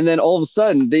 And then all of a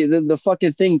sudden, the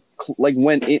fucking thing like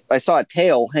went in. I saw a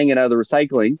tail hanging out of the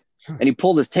recycling, and he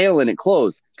pulled his tail and it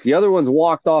closed. The other ones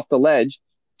walked off the ledge.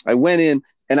 I went in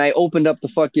and I opened up the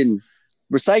fucking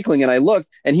recycling and I looked,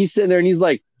 and he's sitting there and he's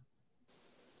like,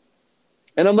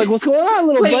 and I'm like, what's going on,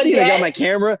 little buddy? And I got my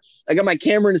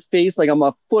camera in his face, like I'm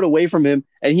a foot away from him,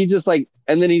 and he just like,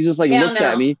 and then he just like looks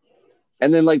at me,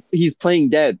 and then like he's playing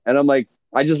dead, and I'm like,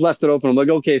 I just left it open. I'm like,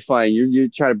 okay, fine. You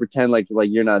try to pretend like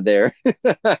you're not there.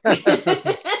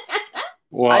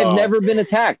 Wow. I've never been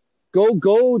attacked.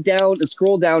 Go down and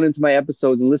scroll down into my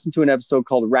episodes and listen to an episode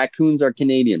called Raccoons Are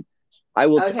Canadian.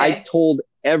 I told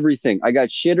everything. I got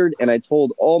shittered and I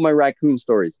told all my raccoon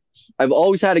stories. I've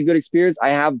always had a good experience.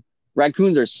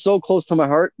 Raccoons are so close to my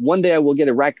heart. One day I will get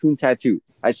a raccoon tattoo.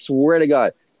 I swear to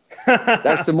God.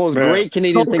 That's the most great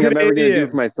Canadian thing I'm ever going to do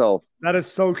for myself. That is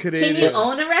so Canadian. Can you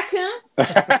own a raccoon?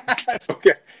 That's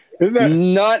okay. Isn't that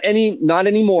not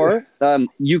anymore?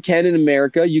 You can in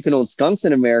America. You can own skunks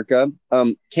in America.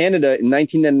 Canada in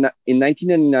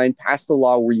 1999 passed a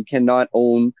law where you cannot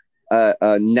own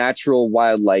natural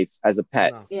wildlife as a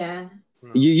pet. Yeah.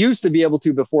 You used to be able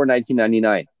to before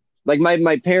 1999. Like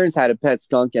my parents had a pet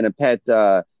skunk and a pet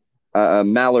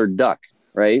mallard duck,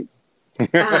 right?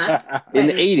 Uh-huh. In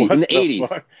the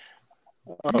 80s.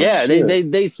 Oh, yeah,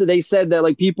 they said that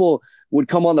like people would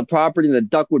come on the property and the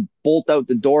duck would bolt out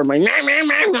the door and like,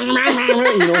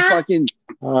 fucking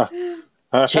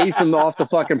chase them off the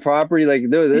fucking property. Like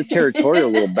they're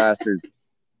territorial little bastards.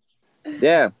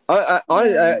 Yeah,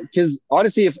 because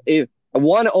honestly, if I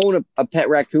want to own a pet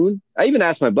raccoon, I even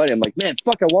asked my buddy, I'm like, man,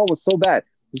 fuck, I want one so bad.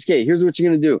 Okay, here's what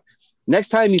you're gonna do. Next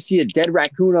time you see a dead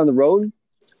raccoon on the road,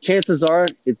 chances are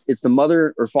it's the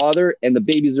mother or father and the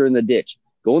babies are in the ditch.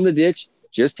 Go in the ditch,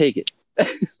 just take it.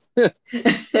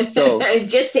 So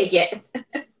just take it.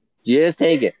 Just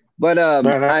take it. But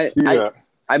I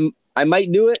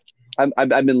might do it.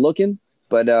 I've been looking,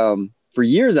 but for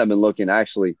years I've been looking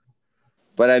actually.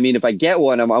 But I mean, if I get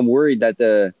one, I'm worried that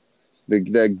the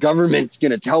government's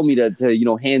gonna tell me to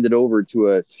hand it over to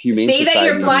a humane society. Say that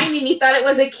you're blind and you thought it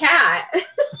was a cat.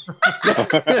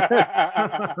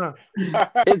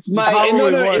 It's my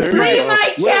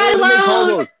cat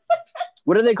alone.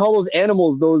 What do they call those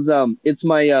animals? Those it's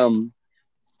my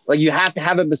like you have to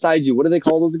have it beside you. What do they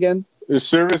call those again? A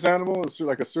service animal? It's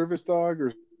like a service dog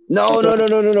or no.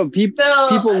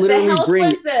 People literally bring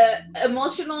ones, the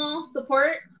emotional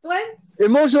support ones.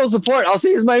 Emotional support. I'll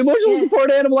say it's my emotional support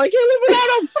animal. I can't live without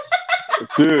him.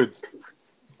 Dude.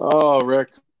 Oh, Rick.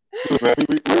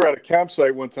 We were at a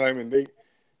campsite one time and they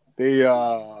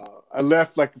I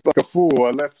left like a fool. I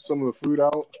left some of the food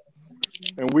out.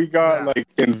 And we got like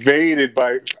invaded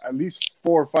by at least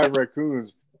 4 or 5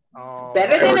 raccoons. Oh,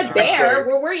 better than a bear.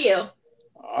 Where were you?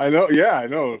 I know. Yeah, I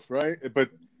know. Right.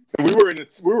 But we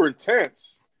were in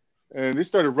tents, and they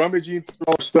started rummaging through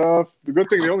all the stuff. The good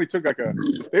thing they only took like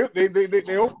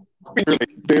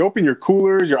they open your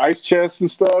coolers, your ice chests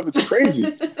and stuff. It's crazy.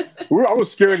 I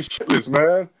was scared shitless,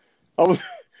 man. I was.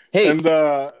 Hey. And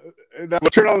I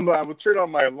would turn on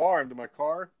my alarm to my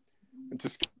car, and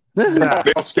just.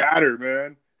 They all scattered,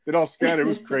 man. They all scattered. It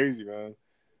was crazy, man.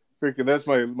 Freaking, that's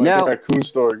my raccoon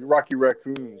story. Rocky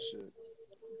Raccoon and shit.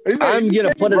 I'm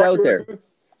gonna put it out there.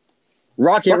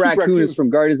 Rocky Raccoon is from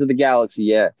Guardians of the Galaxy.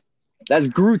 Yeah, that's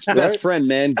Groot's best friend,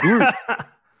 man. Groot.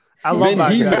 I love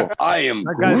that guy. I am.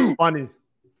 That guy's Groot. funny.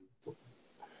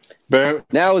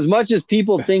 Now, as much as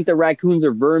people think that raccoons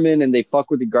are vermin and they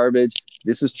fuck with the garbage,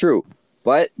 this is true.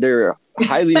 But they're a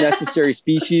highly necessary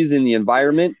species in the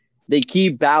environment. They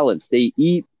keep balance. They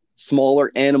eat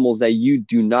smaller animals that you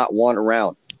do not want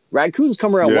around. Raccoons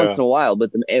come around once in a while,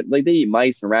 but they eat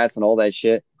mice and rats and all that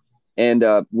shit. And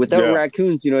without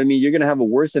raccoons, you know what I mean? You're going to have a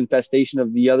worse infestation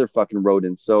of the other fucking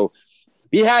rodents. So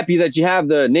be happy that you have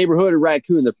the neighborhood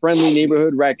raccoon, the friendly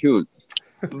neighborhood raccoon.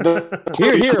 Here,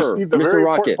 the Mr. very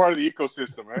Rocket. important part of the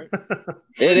ecosystem, right?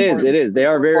 It is. They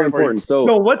are very important.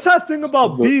 So what's that thing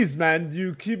about bees, man?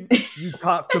 You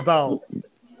talked about.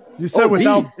 You said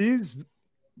without bees,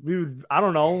 I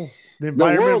don't know. The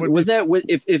environment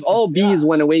if all bees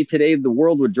went away today, the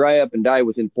world would dry up and die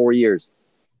within 4 years.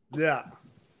 Yeah.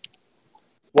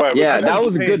 What, that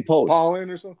was a good post. Pollen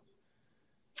or something?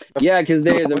 Yeah, because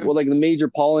they're like the major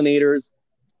pollinators,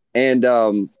 and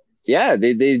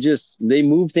they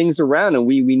move things around, and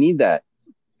we need that.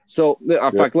 So,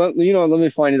 in fact, let me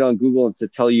find it on Google and to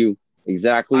tell you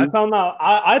exactly. I found out.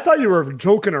 I thought you were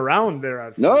joking around there.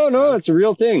 At first, no, it's a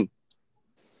real thing.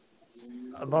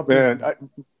 About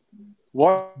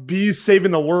bees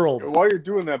saving the world. While you're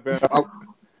doing that, Ben,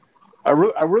 I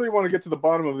really want to get to the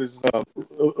bottom of this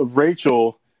of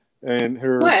Rachel and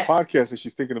her podcast that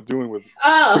she's thinking of doing with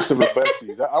 6 of her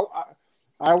besties.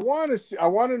 I want to see. I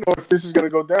want to know if this is going to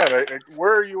go down.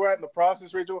 Where are you at in the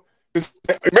process, Rachel? Because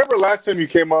remember last time you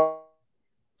came on,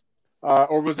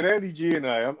 or was it Andy G and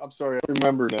I? I'm sorry, I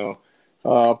remember now,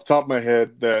 off the top of my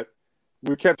head, that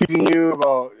we kept teasing you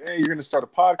about, hey, you're going to start a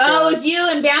podcast. Oh, it was you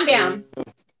and Bam Bam.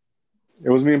 It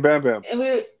was me and Bam Bam.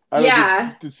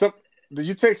 Did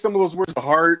you take some of those words to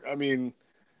heart? I mean,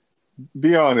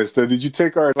 be honest. Did you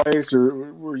take our advice,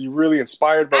 or were you really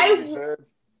inspired by what we said?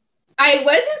 I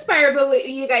was inspired by what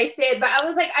you guys said, but I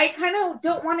was like, I kind of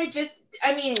don't want to just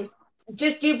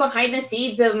do behind the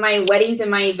scenes of my weddings and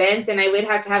my events, and I would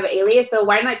have to have an alias. So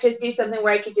why not just do something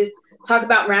where I could just talk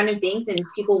about random things and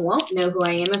people won't know who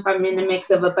I am if I'm in the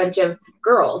mix of a bunch of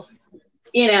girls,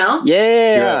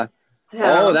 Yeah.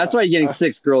 So, that's why you're getting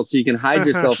 6 girls, so you can hide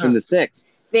yourself in the 6.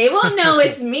 They won't know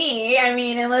it's me. I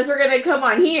mean, unless we're going to come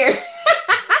on here.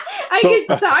 I could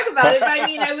talk about it, but I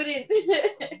mean, I wouldn't.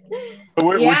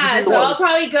 So I'll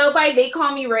probably go by, they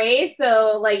call me Ray.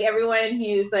 So like everyone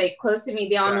who's like close to me,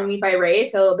 they all know me by Ray.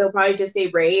 So they'll probably just say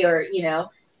Ray, or,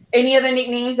 any other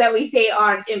nicknames that we say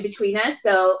on in between us.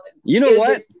 So you know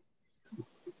what?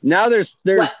 Now there's a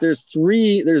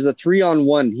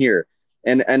 3-on-1 here.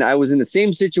 And I was in the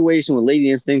same situation with Lady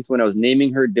Instinct when I was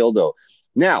naming her dildo.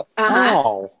 Now,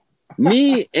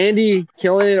 me, Andy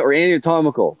Killen, or Andy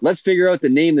Atomical, let's figure out the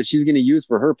name that she's going to use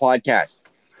for her podcast.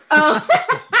 Yeah,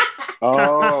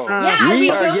 we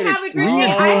don't have a great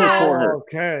name. For her.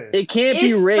 Okay. It can't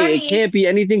be Ray. Funny. It can't be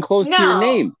anything close to your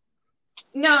name.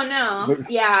 No.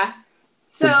 Yeah.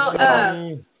 So,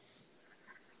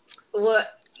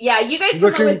 you guys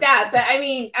come up with that. But I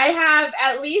mean, I have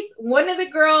at least one of the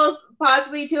girls,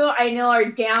 possibly 2, I know are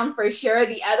down for sure.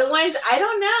 The other ones, I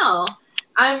don't know.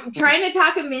 I'm trying to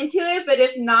talk them into it, but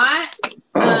if not,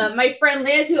 my friend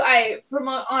Liz, who I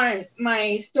promote on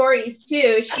my stories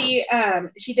too, she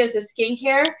does the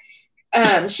skincare.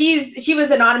 She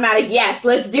was an automatic yes,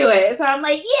 let's do it. So I'm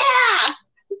like, yeah.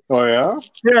 Oh yeah.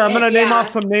 Here, I'm gonna name off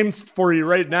some names for you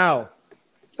right now.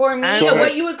 For me,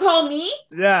 what you would call me?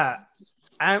 Yeah,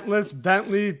 Antlis,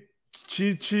 Bentley,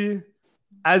 Chi,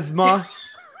 Esma.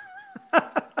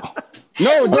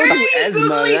 No, don't do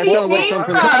Esma. That sounds like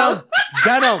something.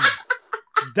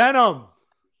 Denim.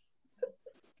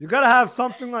 You gotta have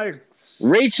something like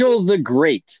Rachel the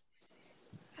Great.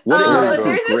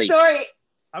 Here's a story.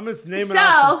 I'm just naming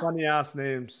off some funny ass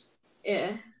names. Yeah.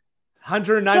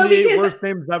 198 worst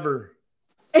names ever.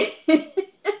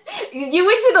 You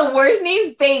went to the worst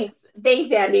names? Thanks,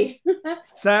 Andy.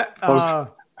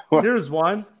 Here's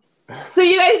one. So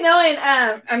you guys know,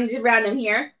 and I'm just random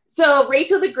here. So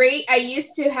Rachel the Great, I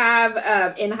used to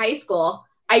have in high school.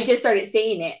 I just started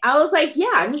saying it. I was like,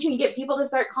 yeah, I'm just going to get people to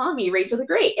start calling me Rachel the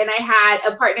Great. And I had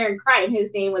a partner in crime.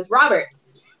 His name was Robert.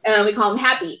 We call him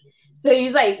Happy. So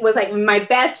he's was my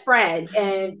best friend.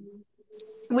 And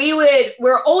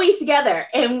we're always together.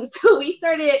 And so we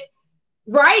started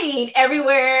writing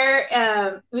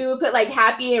everywhere. We would put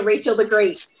Happy and Rachel the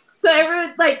Great. So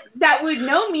everyone that would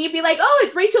know me be like, oh,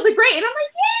 it's Rachel the Great. And I'm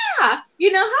like,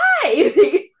 yeah,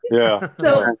 hi. Yeah.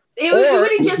 So it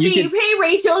wouldn't just be, hey,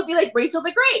 Rachel. It'd be like Rachel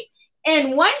the Great.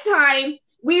 And one time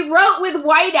we wrote with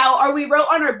whiteout, or we wrote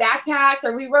on our backpacks,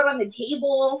 or we wrote on the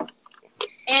table.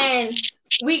 And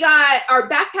our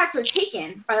backpacks were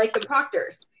taken by the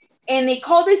proctors. And they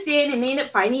called us in, and they ended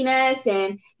up finding us.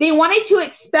 And they wanted to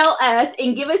expel us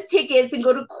and give us tickets and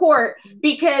go to court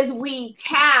because we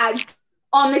tagged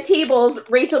on the tables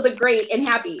Rachel the Great and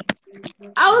Happy.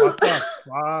 It was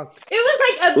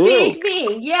a big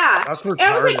thing. Yeah. And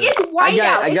I was like, it's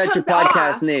whiteout. I got your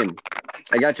podcast name.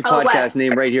 I got your podcast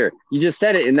name right here. You just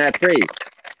said it in that phrase.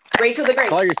 Rachel the Great.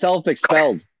 Call yourself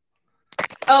Expelled.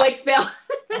 Oh, Expelled.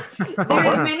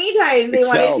 Many times they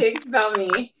wanted to expel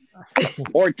me.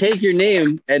 Or take your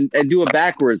name and do it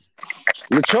backwards.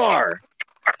 Lachar.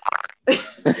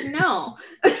 No.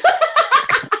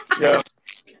 Yeah.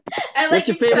 I like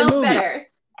Expelled better.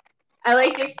 I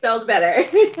liked Expelled better.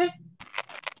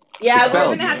 Yeah, we're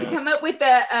gonna have to come up with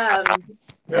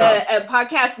a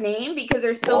podcast name because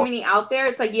there's so many out there.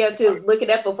 It's like you have to look it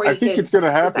up before you can. I think it's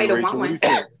gonna happen, Rachel. What do you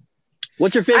think?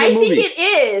 What's your favorite movie? I think it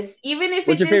is, even if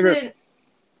What's it your isn't.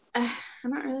 I'm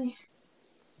not really.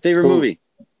 Favorite movie?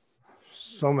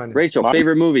 So many. Rachel,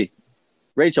 favorite movie.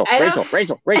 Rachel.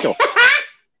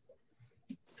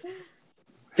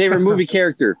 Favorite movie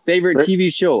character, favorite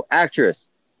TV show, actress,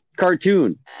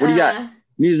 cartoon. What do you got?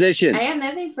 Musician. I have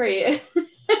nothing for you.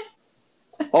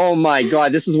 Oh my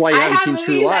God, this is why you haven't seen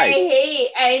True Lies. I hate.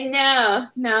 I know.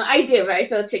 No, I do, but I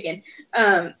feel chicken.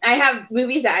 I have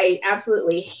movies that I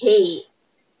absolutely hate.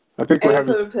 I think we're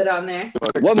having put on there.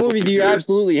 What movie do you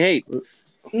absolutely hate?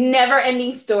 Never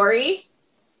Ending Story.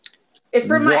 It's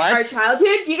from our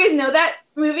childhood. Do you guys know that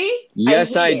movie?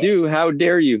 Yes, I do. How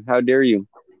dare you? How dare you?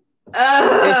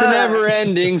 It's a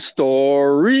never-ending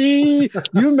story.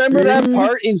 Do you remember that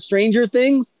part in Stranger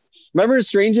Things? Remember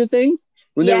Stranger Things?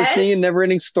 When they were singing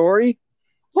Never-Ending Story?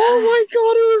 Oh my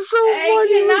God, it was so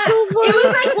funny. It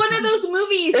was like one of those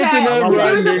movies that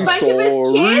there was a bunch of us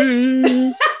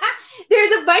kids.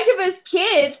 There's a bunch of us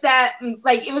kids that,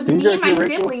 like, it was me and my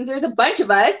siblings. There's a bunch of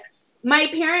us. My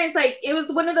parents, like, it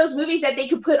was one of those movies that they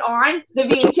could put on the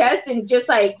VHS and just,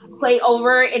 like, play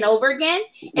over and over again.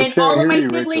 And all of my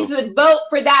siblings would vote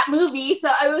for that movie. So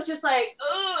I was just like,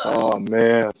 ugh. Oh,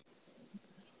 man.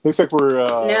 Looks like we're...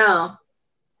 No.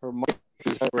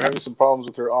 We're having some problems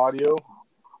with her audio.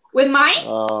 With mine?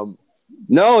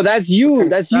 No, that's you.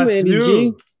 That's you, Andy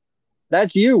G.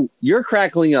 That's you. You're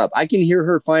crackling up. I can hear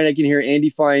her fine. I can hear Andy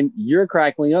fine. You're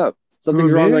crackling up.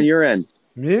 Something's wrong on your end.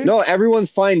 Me? No, everyone's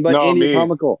fine, but Andy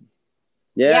Comical.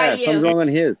 Yeah, something's wrong on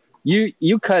his.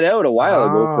 You cut out a while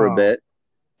ago for a bit.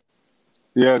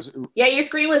 Yes. Yeah, your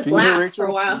screen was black for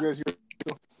a while.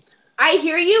 I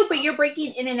hear you, but you're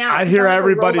breaking in and out. I hear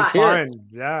everybody fine.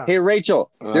 Yeah. Hey,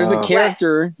 Rachel, there's a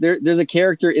character. There's a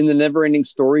character in the Never-Ending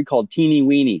Story called Teeny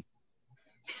Weeny.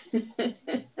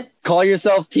 Call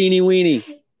yourself Teeny Weeny.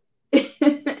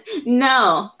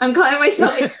 No, I'm calling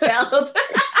myself Expelled.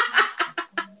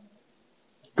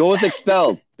 Go with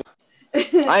Expelled.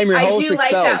 I'm your host. I do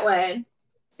like that one.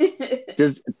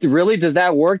 Does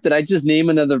that work? Did I just name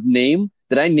another name?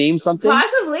 Did I name something?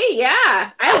 Possibly,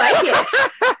 yeah. I like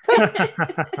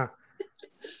it.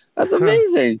 That's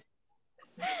amazing.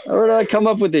 Where did I come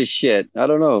up with this shit? I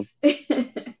don't know.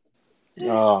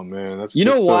 Oh man, that's you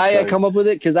know why I come up with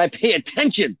it? Because I pay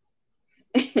attention.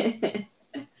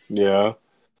 Yeah.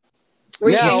 Were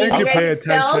you guys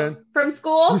expelled from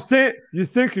school? You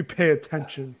think you pay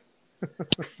attention?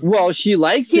 Well, she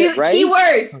likes it, right?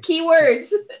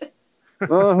 Keywords.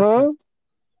 Uh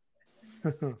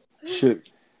huh.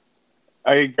 Shit.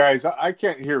 Hey guys, I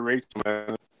can't hear Rachel,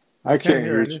 man. I can't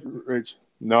hear Rachel.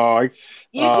 No, you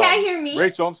can't hear me.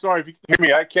 Rachel, I'm sorry if you can hear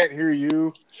me. I can't hear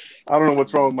you. I don't know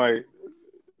what's wrong with my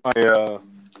earphone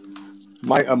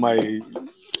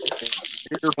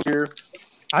here.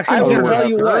 I will tell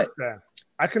you what.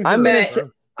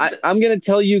 I'm gonna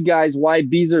tell you guys why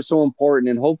bees are so important,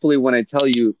 and hopefully, when I tell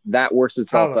you, that works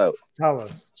itself out. Tell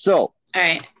us. So, all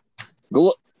right.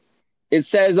 It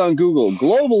says on Google,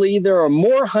 globally, there are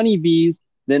more honeybees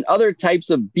than other types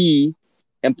of bee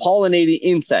and pollinating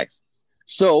insects.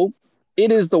 So, it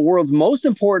is the world's most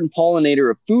important pollinator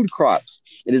of food crops.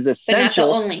 It is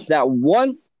essential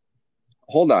that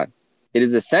It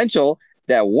is essential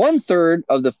that 1/3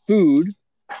 of the food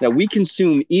that we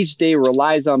consume each day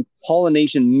relies on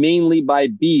pollination mainly by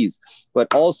bees,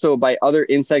 but also by other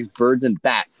insects, birds, and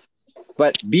bats.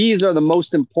 But bees are the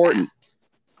most important.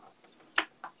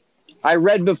 I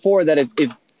read before that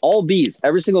if all bees,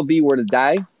 every single bee were to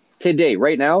die today,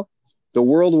 right now, the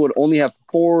world would only have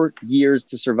 4 years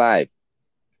to survive.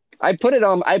 I posted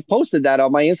that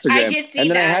on my Instagram. I did see that. And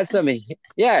then I had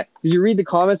did you read the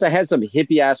comments? I had some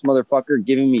hippie ass motherfucker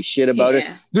giving me shit about it.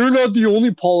 They're not the only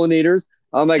pollinators.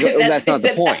 I'm like, that's not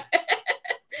the point.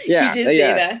 Yeah. You did say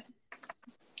that.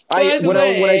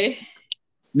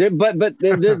 But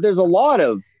there's a lot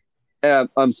of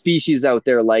species out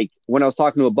there. Like when I was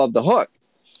talking to Above the Hook,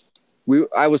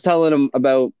 I was telling him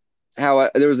about how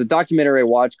there was a documentary I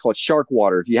watched called Shark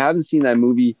Water. If you haven't seen that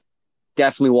movie,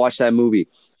 definitely watch that movie.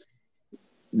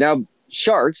 Now,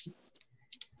 sharks,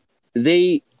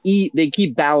 they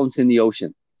keep balance in the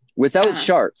ocean. Without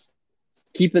sharks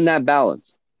keeping that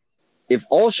balance, if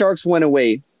all sharks went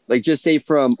away, like just say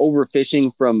from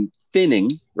overfishing, from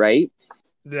finning, right?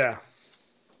 Yeah.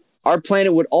 Our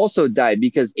planet would also die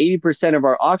because 80% of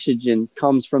our oxygen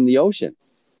comes from the ocean.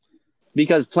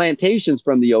 Because plantations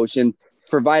from the ocean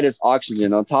provide us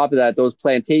oxygen. On top of that, those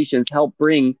plantations help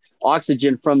bring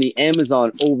oxygen from the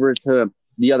Amazon over to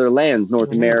the other lands,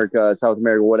 North America, South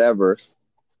America, whatever.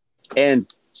 And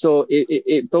so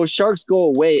if those sharks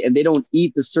go away and they don't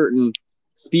eat the certain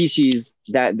species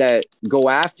that go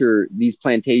after these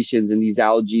plantations and these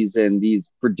algae and these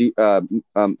I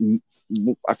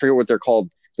forget what they're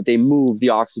called, but they move the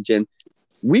oxygen,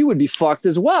 we would be fucked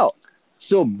as well.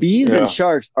 So bees and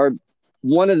sharks are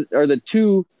the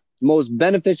two most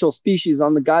beneficial species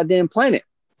on the goddamn planet.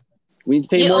 We need to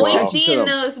pay more attention to them. You always see in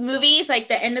those movies, like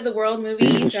the End of the World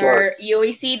movies, or you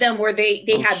always see them where they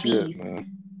have bees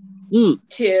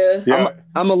too. Yeah.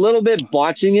 I'm a little bit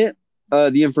botching it,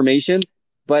 the information,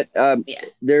 but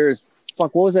there's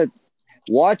what was that?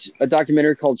 Watch a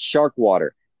documentary called Shark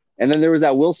Water, and then there was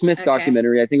that Will Smith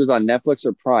documentary. I think it was on Netflix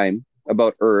or Prime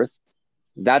about Earth.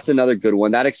 That's another good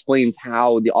one. That explains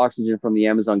how the oxygen from the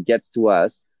Amazon gets to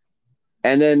us.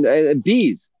 And then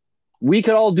bees. We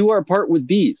could all do our part with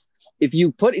bees. If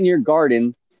you put in your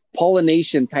garden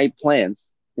pollination type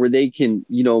plants where they can,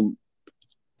 do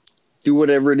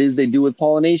whatever it is they do with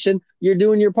pollination, you're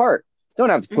doing your part. Don't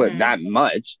have to put that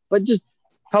much, but just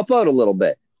help out a little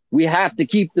bit. We have to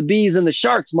keep the bees and the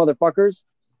sharks, motherfuckers.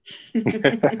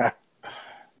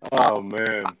 Oh,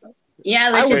 man. Yeah,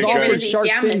 let's just get rid of these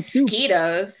damn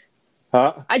mosquitoes.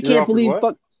 Huh? I can't believe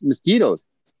fuck mosquitoes.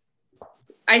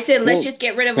 I said, let's just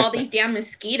get rid of all these damn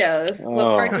mosquitoes. What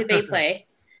part did they play?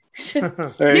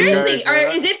 Seriously,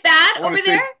 is it bad over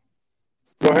there?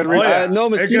 Go ahead, read no,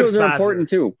 mosquitoes are important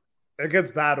too. It gets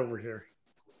bad over here.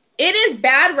 It is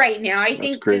bad right now. I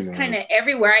think just kind of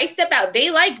everywhere. I step out.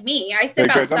 They like me. I step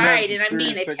outside and I'm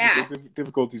being attacked.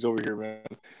 Difficulties over here, man.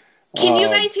 Can you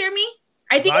guys hear me?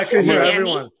 I think it's just hear Andy.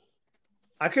 Everyone.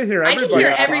 I can hear everybody. I can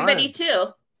hear everybody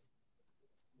too.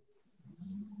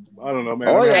 I don't know, man.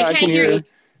 Oh, yeah, I can't hear you.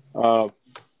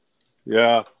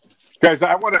 Yeah, guys,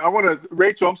 I want to.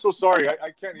 Rachel, I'm so sorry.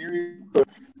 I can't hear you. But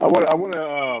I want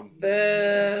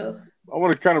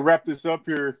to kind of wrap this up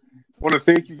here. I want to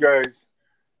thank you guys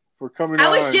for coming on. I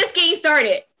was just getting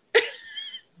started.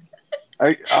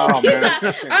 Man. I'm on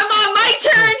my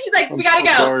turn. He's like, we gotta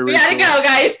go. Sorry, we gotta go,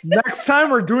 guys. Next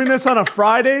time we're doing this on a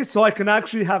Friday, so I can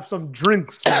actually have some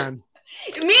drinks, man.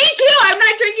 Me too. I'm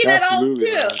not drinking at all,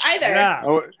 too, either.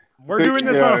 Yeah, we're doing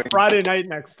this on a Friday night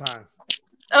next time.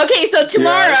 Okay, so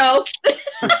tomorrow.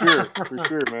 Yeah, for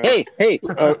sure, man. Hey,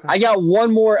 I got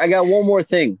one more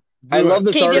thing. I love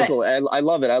this article. I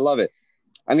love it.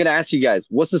 I'm gonna ask you guys,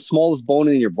 what's the smallest bone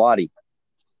in your body?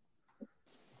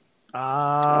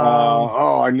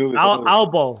 I knew this.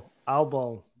 Elbow.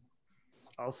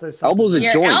 I'll say something. Elbow's a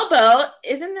your joint. elbow,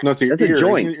 isn't that? No, it's your That's ear. a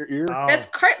joint. Isn't it your ear? Oh. That's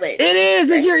cartilage. It is.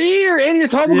 It's your ear, and your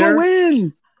topical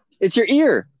wins. It's your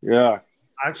ear. Yeah.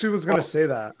 I actually was gonna say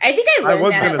that. I think I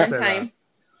learned that at one time.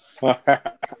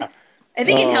 I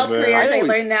think in health careers I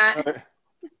learned that.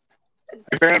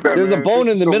 There's a bone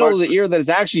in the middle of the ear that is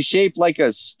actually shaped like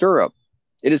a stirrup.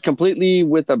 It is completely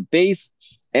with a base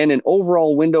and an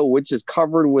overall window, which is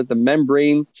covered with a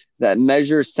membrane that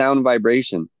measures sound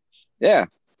vibration. Yeah.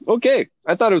 Okay.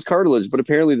 I thought it was cartilage, but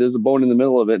apparently there's a bone in the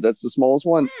middle of it. That's the smallest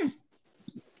one.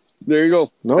 There you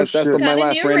go. That's my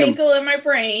last new wrinkle in my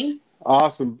brain.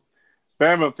 Awesome.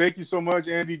 Bama, thank you so much,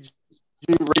 Andy G.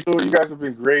 Rachel, you guys have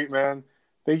been great, man.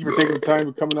 Thank you for taking the time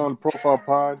and coming on the Profile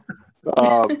Pod.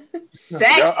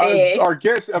 Sexy. Our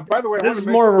guest, by the way, this is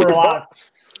more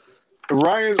relaxed.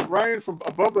 Ryan from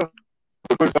Above the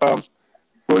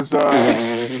was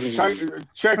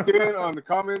checked in on the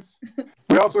comments.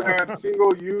 We also had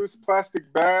single-use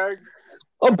plastic bag.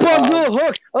 Above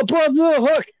the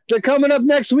hook. They're coming up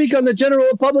next week on the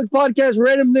General Public Podcast.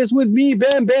 Randomness with me,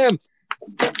 Bam Bam.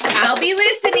 I'll be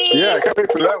listening. Yeah, I can't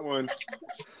wait for that one.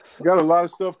 We got a lot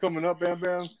of stuff coming up, Bam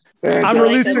Bam. And, I'm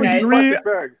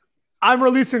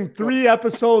releasing 3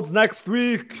 episodes next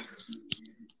week.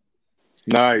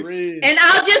 Nice. 3. And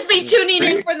I'll just be tuning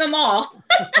in for them all.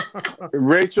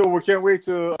 Rachel, we can't wait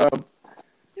to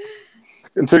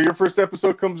until your first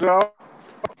episode comes out.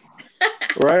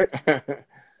 Right?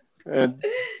 And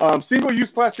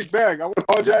single-use plastic bag. I would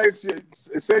apologize.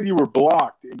 It said you were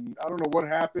blocked, and I don't know what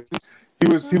happened. He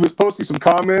was posting some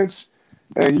comments,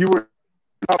 and you were.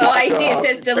 I see. It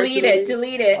says delete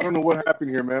it. I don't know what happened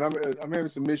here, man. I'm having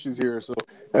some issues here. So,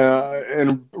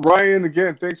 and Ryan,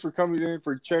 again, thanks for coming in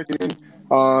for checking in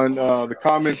on the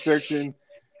comment section.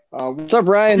 What's up,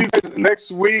 Ryan? See you guys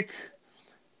next week.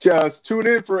 Just tune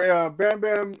in for Bam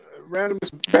Bam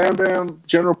Randomness, Bam Bam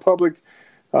General Public.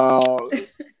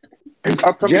 His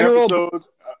upcoming episodes.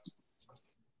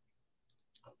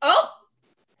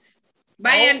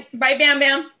 Bye, Bam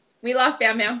Bam. We lost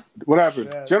Bam Bam. What happened?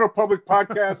 Yeah. General Public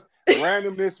Podcast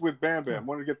randomness with Bam Bam.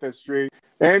 Want to get that straight.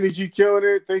 Andy G killing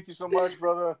it. Thank you so much,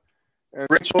 brother. And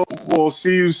Rachel, we'll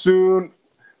see you soon.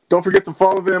 Don't forget to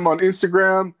follow them on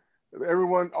Instagram.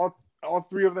 Everyone, all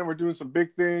three of them are doing some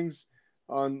big things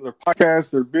on their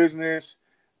podcast, their business,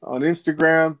 on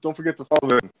Instagram. Don't forget to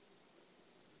follow them.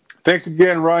 Thanks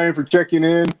again, Ryan, for checking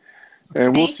in.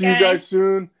 And we'll see you guys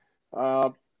soon.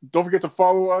 Don't forget to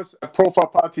follow us at Profile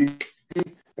Pod TV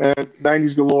and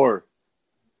 90s Galore.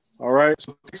 All right.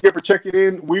 So thanks again for checking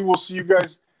in. We will see you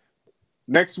guys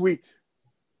next week.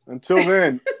 Until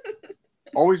then,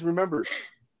 always remember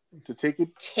to take it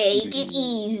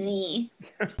easy.